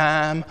cost a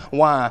dime.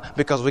 Why?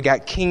 Because we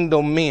got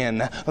kingdom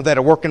men that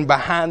are working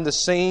behind the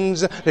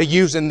scenes. They're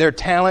using their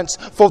talents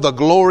for the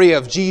glory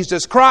of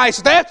Jesus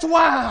Christ. That's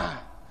why.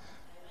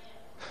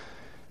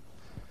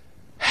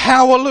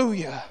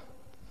 Hallelujah.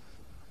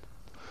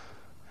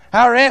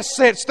 Our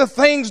assets, the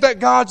things that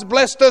God's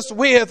blessed us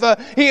with,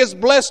 He has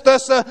blessed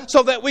us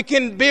so that we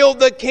can build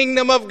the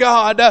kingdom of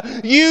God.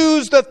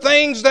 Use the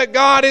things that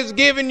God has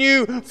given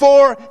you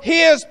for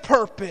His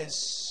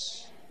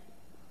purpose.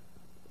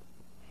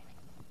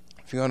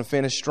 If you're going to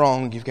finish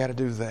strong, you've got to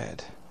do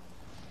that.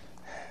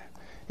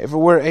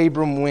 Everywhere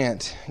Abram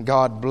went,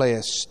 God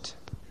blessed.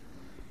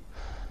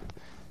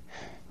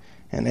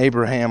 And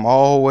Abraham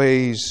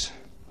always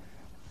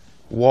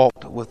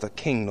walked with a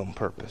kingdom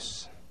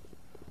purpose.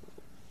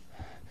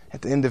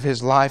 At the end of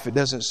his life, it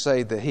doesn't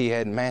say that he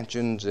had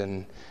mansions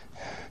and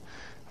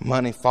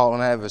money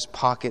falling out of his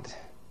pocket,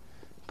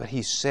 but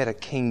he set a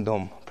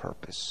kingdom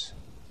purpose.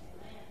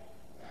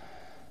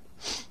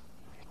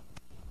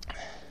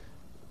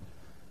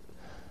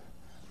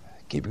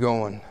 Keep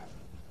going.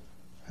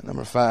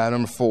 Number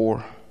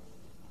 4.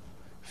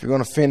 If you're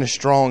going to finish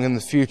strong in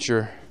the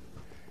future,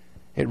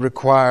 it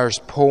requires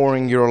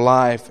pouring your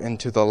life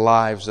into the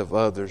lives of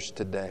others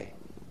today.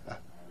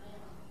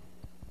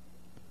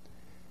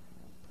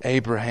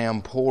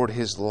 Abraham poured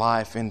his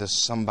life into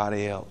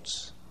somebody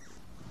else.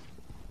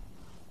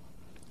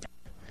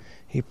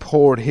 He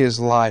poured his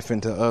life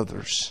into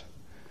others.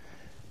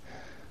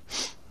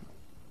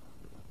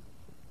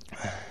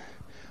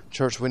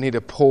 Church, we need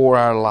to pour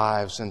our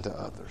lives into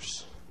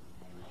others.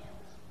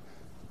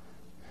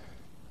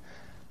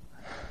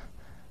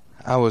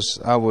 I'm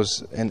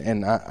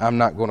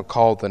not going to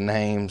call the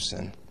names,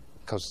 and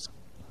because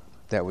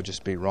that would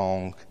just be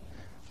wrong.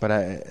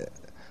 But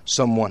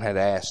someone had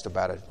asked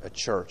about a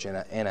church in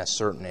a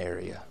certain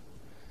area.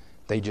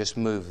 They just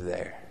moved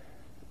there.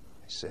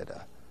 They said,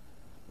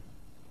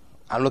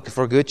 "I'm looking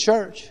for a good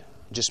church.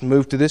 Just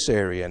moved to this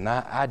area, and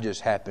I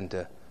just happened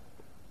to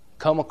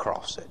come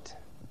across it,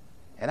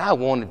 and I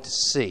wanted to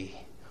see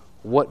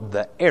what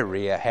the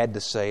area had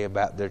to say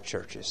about their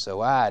churches.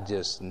 So I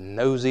just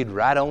nosed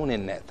right on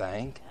in that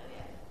thing."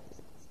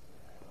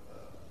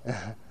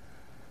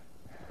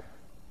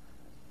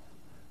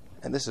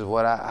 And this is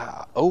what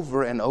I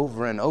over and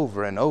over and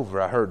over and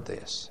over I heard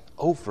this.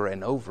 Over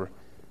and over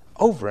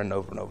and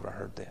over I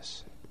heard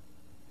this.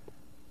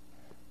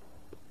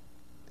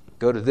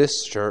 go to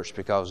this church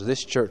because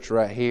this church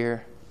right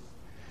here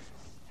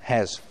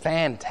has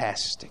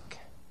fantastic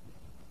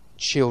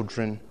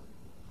children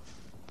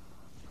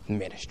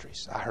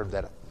ministries. I heard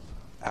that.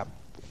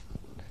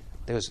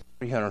 There was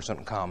 300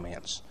 something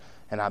comments,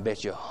 and I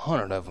bet you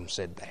 100 of them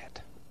said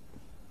that.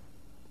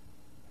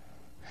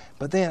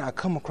 But then I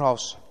come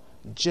across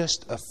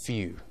just a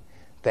few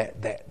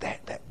that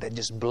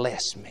just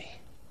bless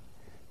me.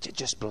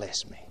 Just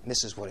bless me. And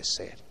this is what it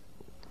said.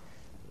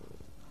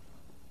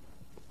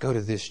 Go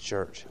to this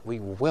church. We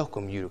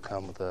welcome you to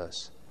come with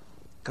us.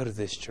 Go to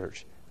this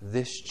church.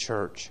 This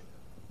church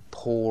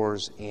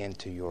pours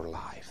into your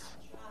life.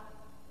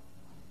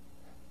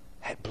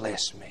 That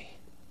blessed me.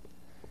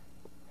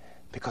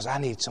 Because I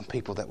need some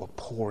people that will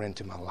pour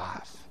into my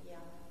life.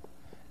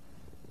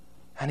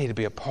 I need to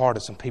be a part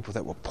of some people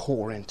that will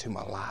pour into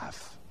my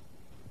life.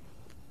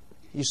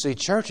 You see,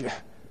 church,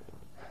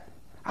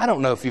 I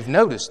don't know if you've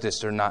noticed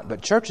this or not,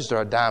 but churches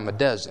are a dime a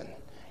dozen.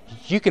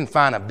 You can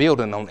find a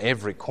building on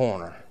every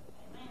corner.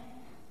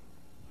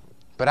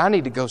 But I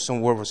need to go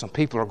somewhere where some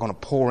people are going to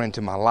pour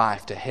into my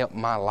life to help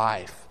my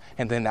life.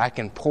 And then I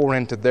can pour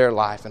into their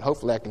life, and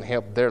hopefully I can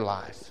help their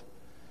life.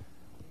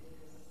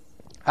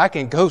 I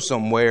can go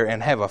somewhere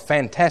and have a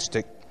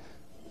fantastic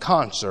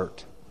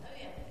concert.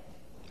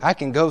 I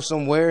can go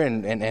somewhere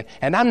and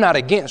I'm not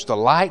against the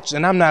lights,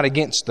 and I'm not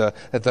against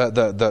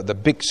the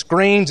big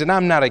screens, and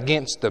I'm not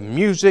against the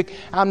music.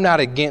 I'm not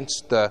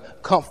against the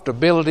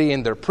comfortability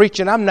in their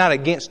preaching. I'm not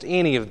against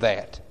any of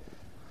that.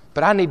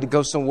 But I need to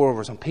go somewhere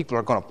where some people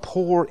are going to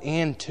pour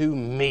into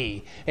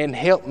me and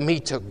help me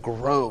to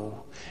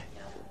grow.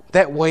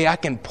 That way I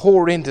can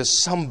pour into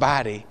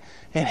somebody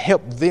and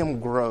help them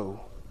grow.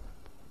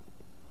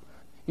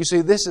 You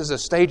see, this is the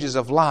stages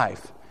of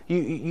life.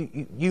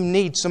 You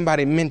need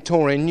somebody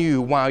mentoring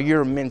you while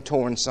you're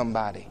mentoring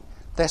somebody.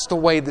 That's the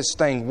way this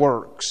thing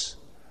works.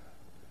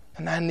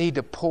 And I need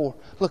to pour.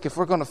 Look, if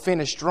we're going to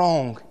finish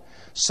strong,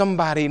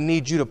 somebody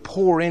needs you to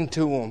pour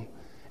into them.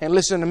 And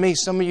listen to me,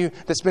 some of you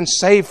that's been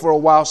saved for a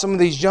while, some of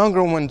these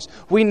younger ones,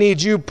 we need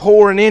you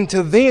pouring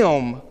into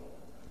them.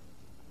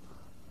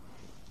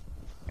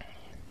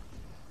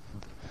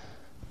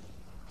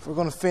 If we're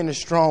going to finish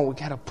strong, we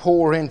got to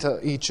pour into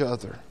each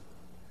other.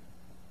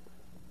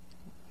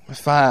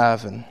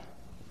 5, and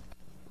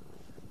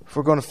if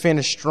we're going to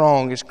finish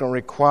strong, it's going to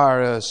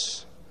require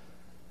us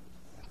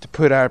to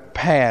put our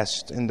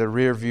past in the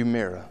rearview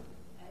mirror.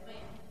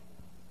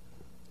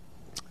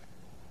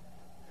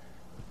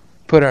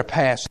 Put our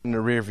past in the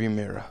rearview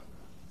mirror.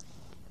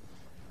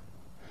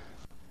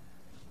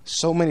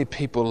 So many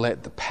people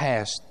let the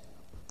past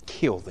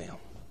kill them.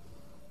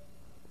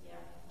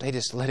 They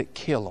just let it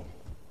kill them.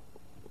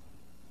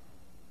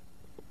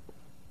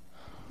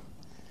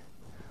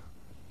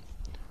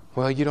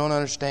 Well, you don't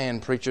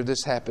understand, preacher.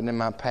 This happened in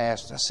my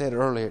past. I said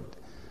earlier,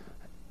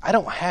 I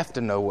don't have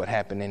to know what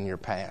happened in your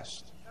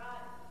past.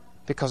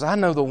 Because I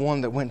know the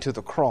one that went to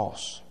the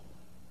cross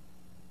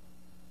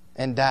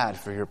and died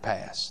for your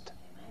past.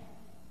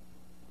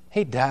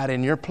 He died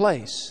in your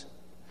place.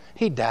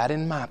 He died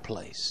in my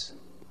place.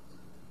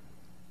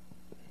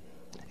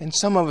 And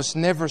some of us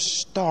never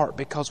start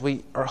because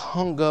we are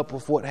hung up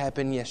with what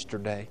happened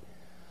yesterday.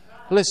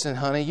 Listen,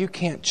 honey, you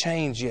can't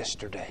change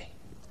yesterday.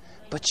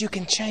 But you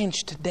can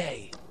change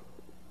today.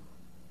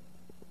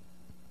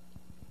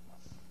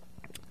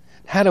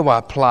 How do I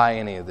apply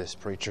any of this,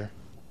 preacher?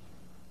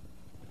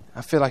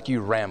 I feel like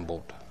you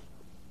rambled.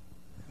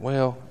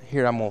 Well,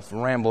 here I'm going to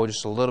ramble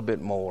just a little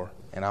bit more,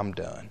 and I'm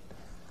done.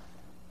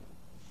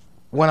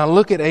 When I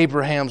look at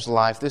Abraham's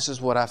life, this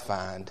is what I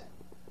find.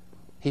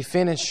 He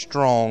finished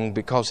strong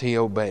because he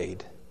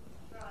obeyed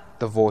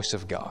the voice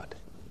of God.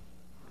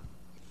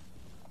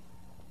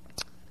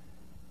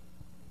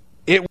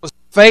 It was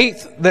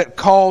faith that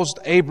caused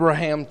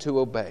Abraham to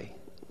obey.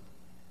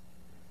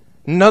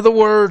 In other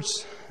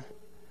words,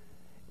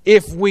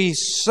 if we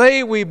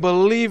say we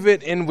believe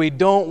it and we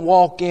don't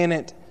walk in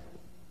it,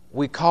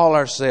 we call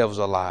ourselves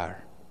a liar.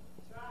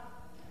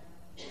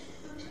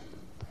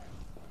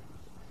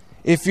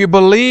 If you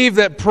believe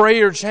that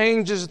prayer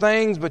changes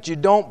things but you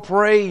don't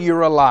pray,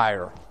 you're a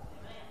liar.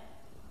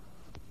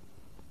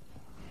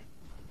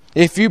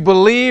 If you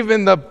believe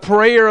in the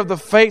prayer of the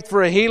faith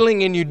for a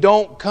healing and you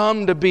don't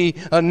come to be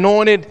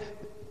anointed,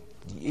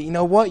 you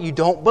know what? You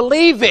don't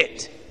believe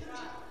it.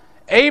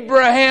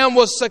 Abraham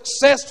was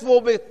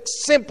successful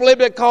simply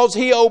because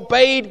he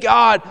obeyed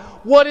God.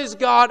 What is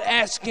God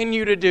asking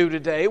you to do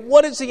today?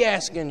 What is He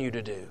asking you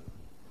to do?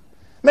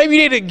 Maybe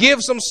you need to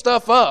give some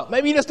stuff up.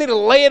 Maybe you just need to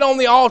lay it on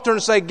the altar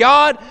and say,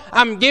 God,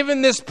 I'm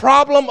giving this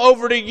problem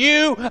over to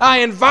you. I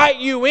invite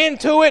you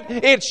into it.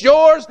 It's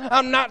yours.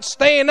 I'm not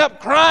staying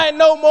up crying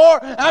no more.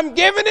 I'm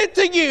giving it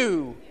to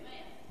you.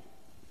 Amen.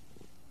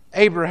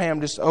 Abraham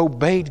just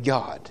obeyed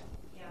God.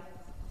 Yeah.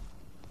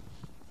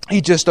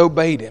 He just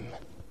obeyed Him.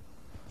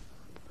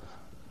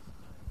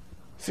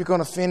 If you're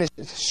going to finish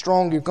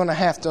strong, you're going to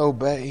have to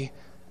obey.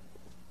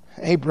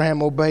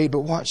 Abraham obeyed, but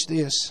watch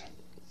this.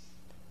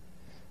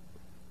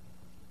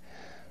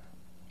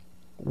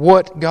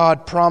 What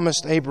God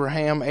promised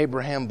Abraham,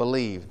 Abraham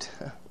believed.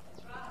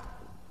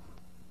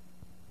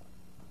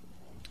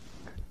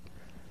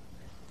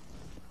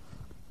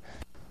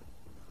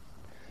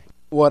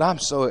 What I'm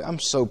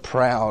so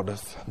proud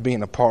of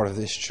being a part of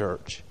this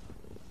church.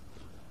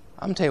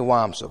 I'm going to tell you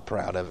why I'm so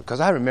proud of it. Because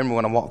I remember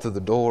when I walked through the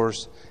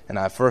doors and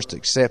I first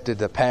accepted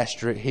the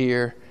pastorate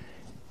here,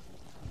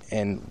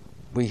 and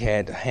we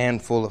had a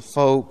handful of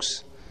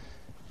folks,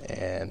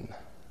 and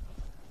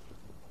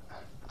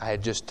I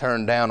had just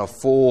turned down a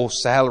full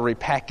salary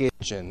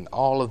package and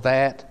all of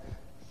that.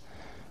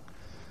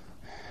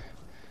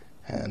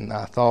 And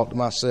I thought to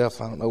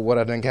myself, I don't know what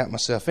I done got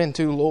myself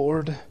into,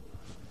 Lord.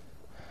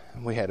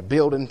 And we had a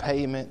building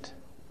payment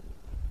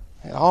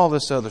and all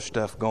this other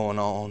stuff going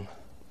on.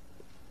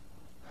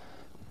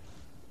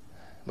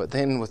 But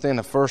then within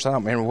the first, I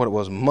don't remember what it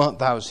was,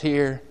 month I was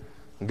here,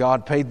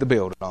 God paid the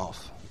building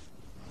off.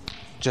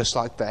 Just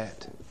like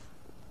that.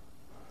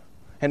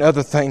 And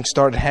other things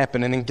started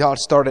happening, and God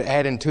started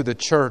adding to the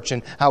church,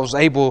 and I was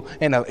able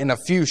in a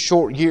few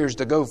short years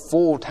to go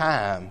full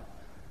time.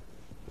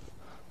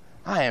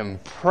 I am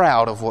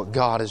proud of what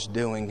God is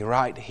doing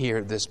right here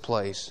at this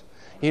place.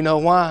 You know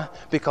why?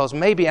 Because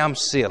maybe I'm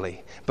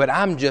silly, but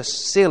I'm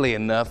just silly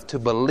enough to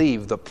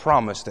believe the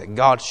promise that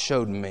God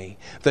showed me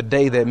the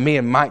day that me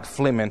and Mike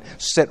Fleming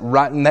sat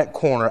right in that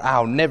corner.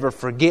 I'll never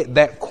forget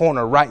that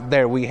corner right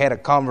there. We had a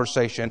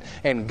conversation,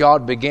 and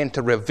God began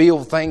to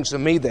reveal things to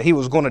me that He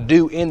was going to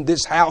do in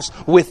this house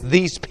with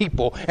these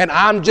people. And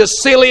I'm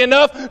just silly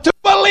enough to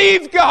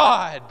believe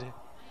God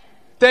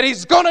that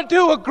He's going to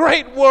do a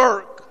great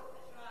work.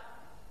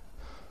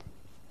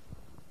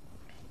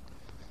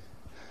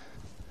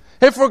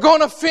 If we're going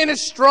to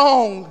finish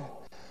strong,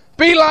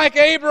 be like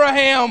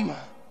Abraham,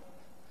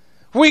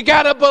 we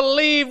got to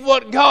believe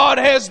what God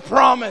has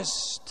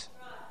promised.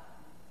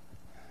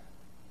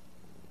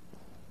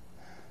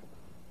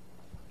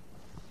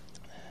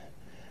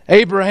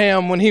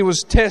 Abraham, when he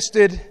was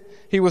tested,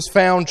 he was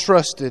found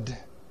trusted.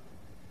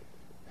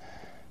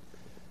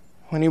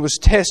 When he was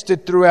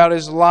tested throughout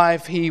his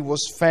life, he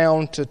was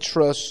found to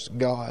trust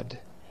God.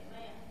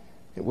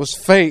 It was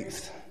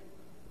faith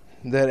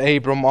that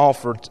Abram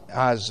offered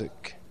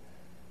Isaac.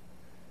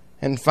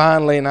 And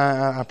finally, and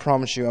I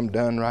promise you I'm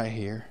done right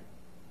here.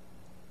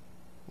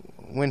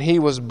 When he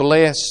was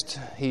blessed,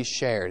 he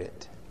shared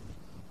it.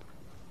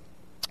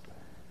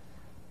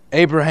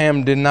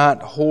 Abraham did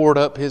not hoard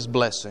up his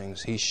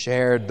blessings. He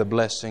shared the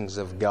blessings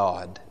of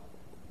God.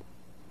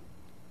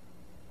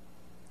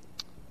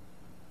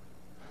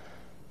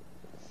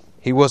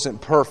 He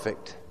wasn't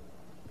perfect.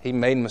 He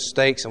made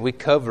mistakes, and we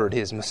covered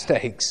his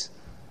mistakes.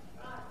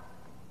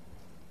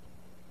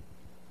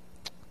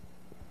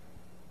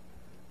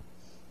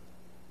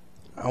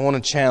 I want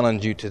to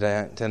challenge you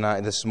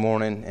tonight, this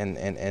morning,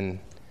 and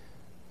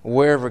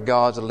wherever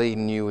God's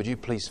leading you, would you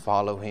please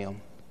follow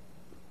Him?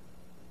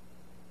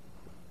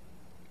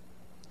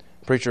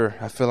 Preacher,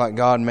 I feel like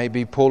God may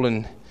be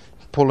pulling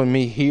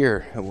me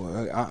here.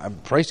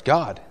 Praise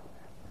God.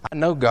 I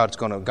know God's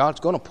going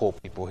to pull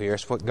people here.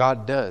 It's what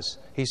God does.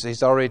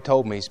 He's already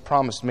told me. He's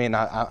promised me, and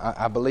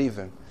I believe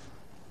Him.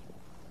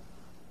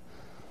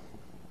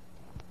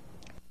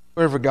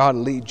 Wherever God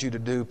leads you to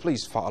do,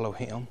 please follow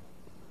Him.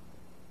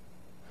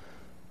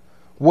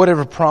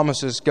 Whatever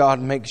promises God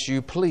makes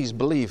you, please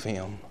believe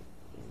Him.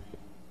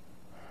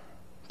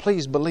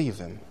 Please believe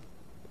Him.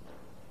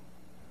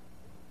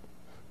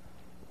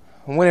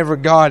 Whenever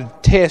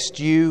God tests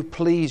you,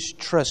 please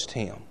trust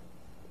Him.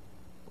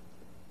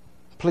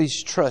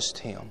 Please trust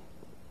Him.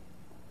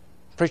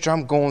 Preacher,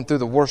 I'm going through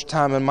the worst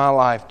time in my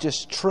life.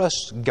 Just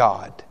trust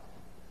God.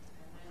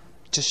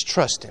 Just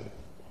trust Him.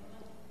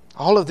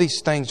 All of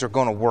these things are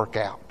going to work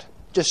out.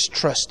 Just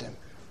trust Him.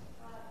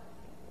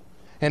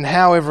 And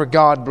however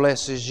God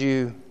blesses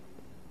you,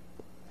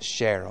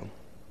 share them.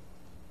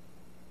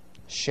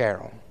 Share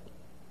them.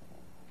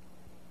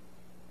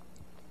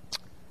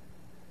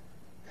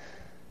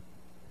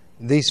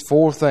 These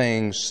 4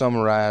 things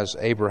summarize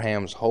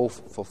Abraham's whole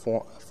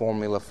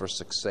formula for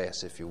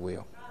success, if you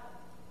will.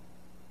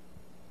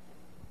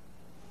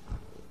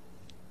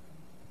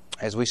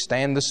 As we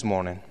stand this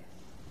morning,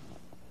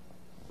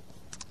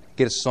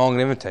 get a song of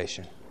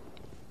invitation.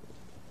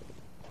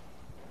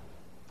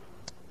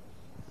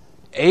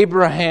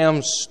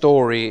 Abraham's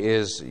story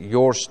is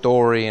your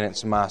story, and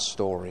it's my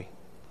story.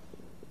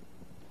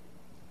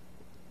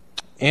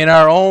 In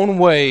our own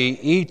way,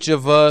 each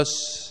of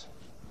us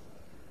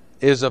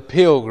is a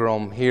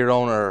pilgrim here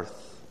on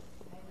earth.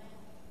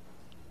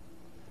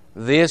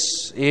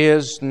 This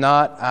is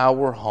not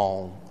our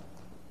home.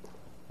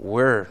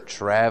 We're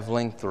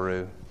traveling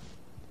through.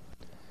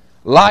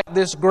 Like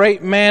this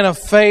great man of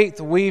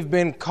faith, we've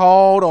been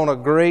called on a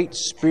great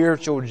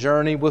spiritual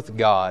journey with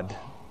God.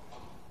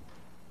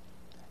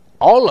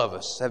 All of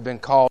us have been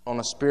called on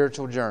a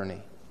spiritual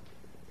journey.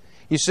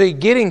 You see,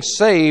 getting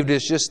saved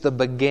is just the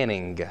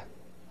beginning.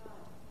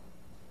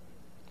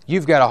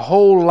 You've got a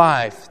whole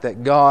life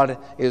that God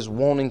is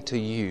wanting to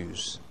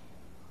use.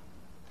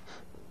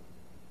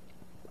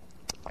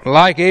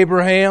 Like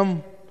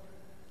Abraham,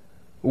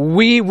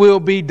 we will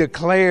be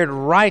declared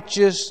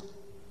righteous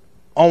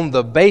on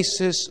the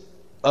basis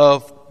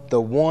of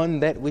the one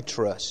that we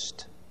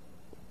trust.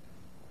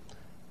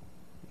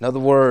 In other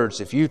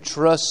words, if you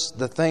trust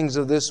the things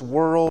of this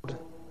world,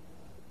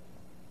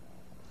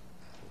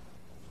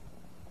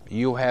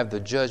 you'll have the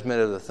judgment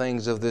of the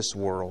things of this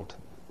world.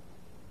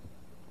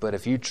 But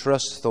if you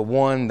trust the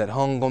one that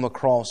hung on the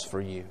cross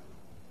for you,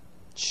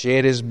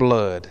 shed His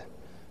blood,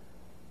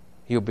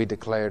 you'll be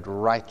declared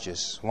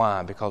righteous.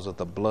 Why? Because of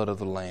the blood of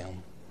the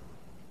Lamb.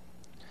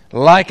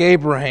 Like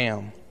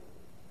Abraham,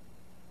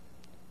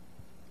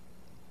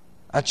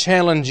 I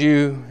challenge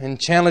you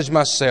and challenge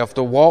myself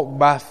to walk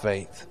by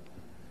faith,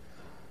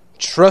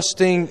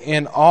 trusting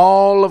in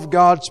all of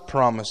God's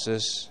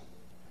promises,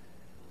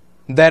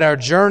 that our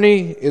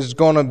journey is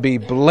going to be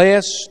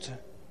blessed,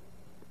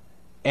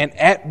 and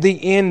at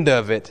the end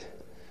of it,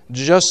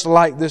 just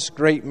like this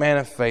great man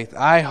of faith,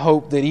 I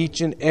hope that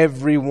each and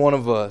every one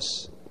of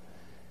us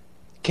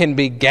can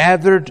be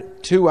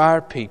gathered to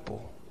our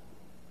people,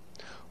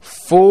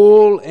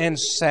 full and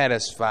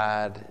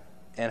satisfied,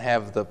 and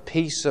have the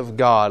peace of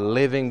God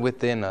living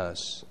within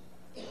us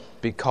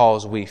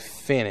because we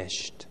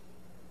finished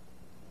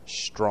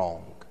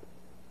strong.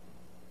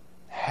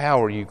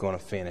 How are you going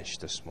to finish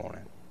this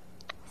morning?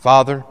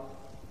 Father,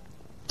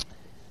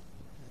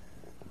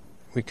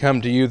 we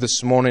come to you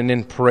this morning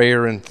in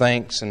prayer and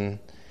thanks and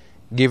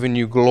giving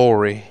you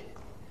glory.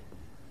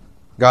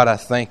 God, I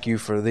thank you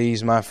for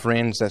these, my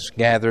friends, that's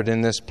gathered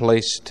in this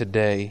place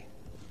today.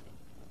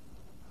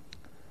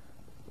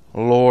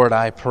 Lord,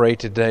 I pray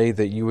today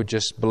that you would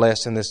just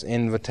bless in this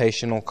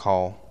invitational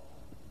call.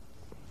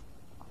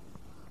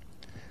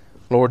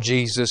 Lord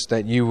Jesus,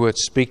 that you would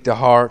speak to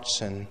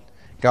hearts. And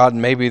God,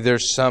 maybe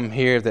there's some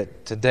here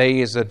that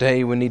today is the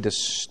day we need to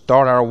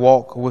start our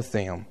walk with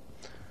them.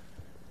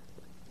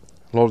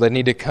 Lord, they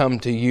need to come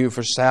to you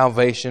for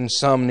salvation.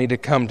 Some need to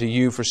come to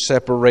you for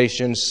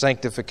separation,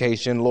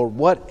 sanctification. Lord,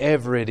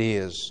 whatever it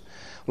is,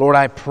 Lord,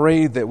 I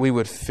pray that we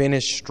would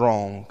finish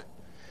strong.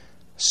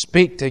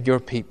 Speak to your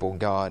people,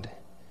 God.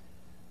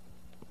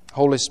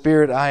 Holy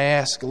Spirit, I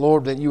ask,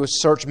 Lord, that you would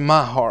search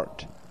my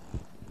heart.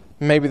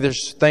 Maybe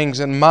there's things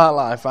in my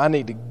life I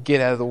need to get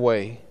out of the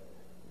way.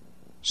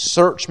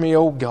 Search me,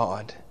 O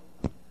God.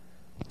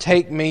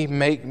 Take me,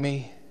 make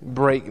me,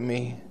 break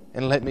me,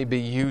 and let me be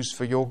used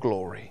for your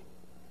glory.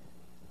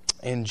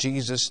 In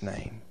Jesus'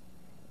 name,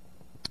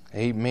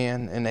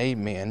 amen and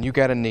amen. You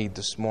got a need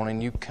this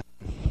morning. You come.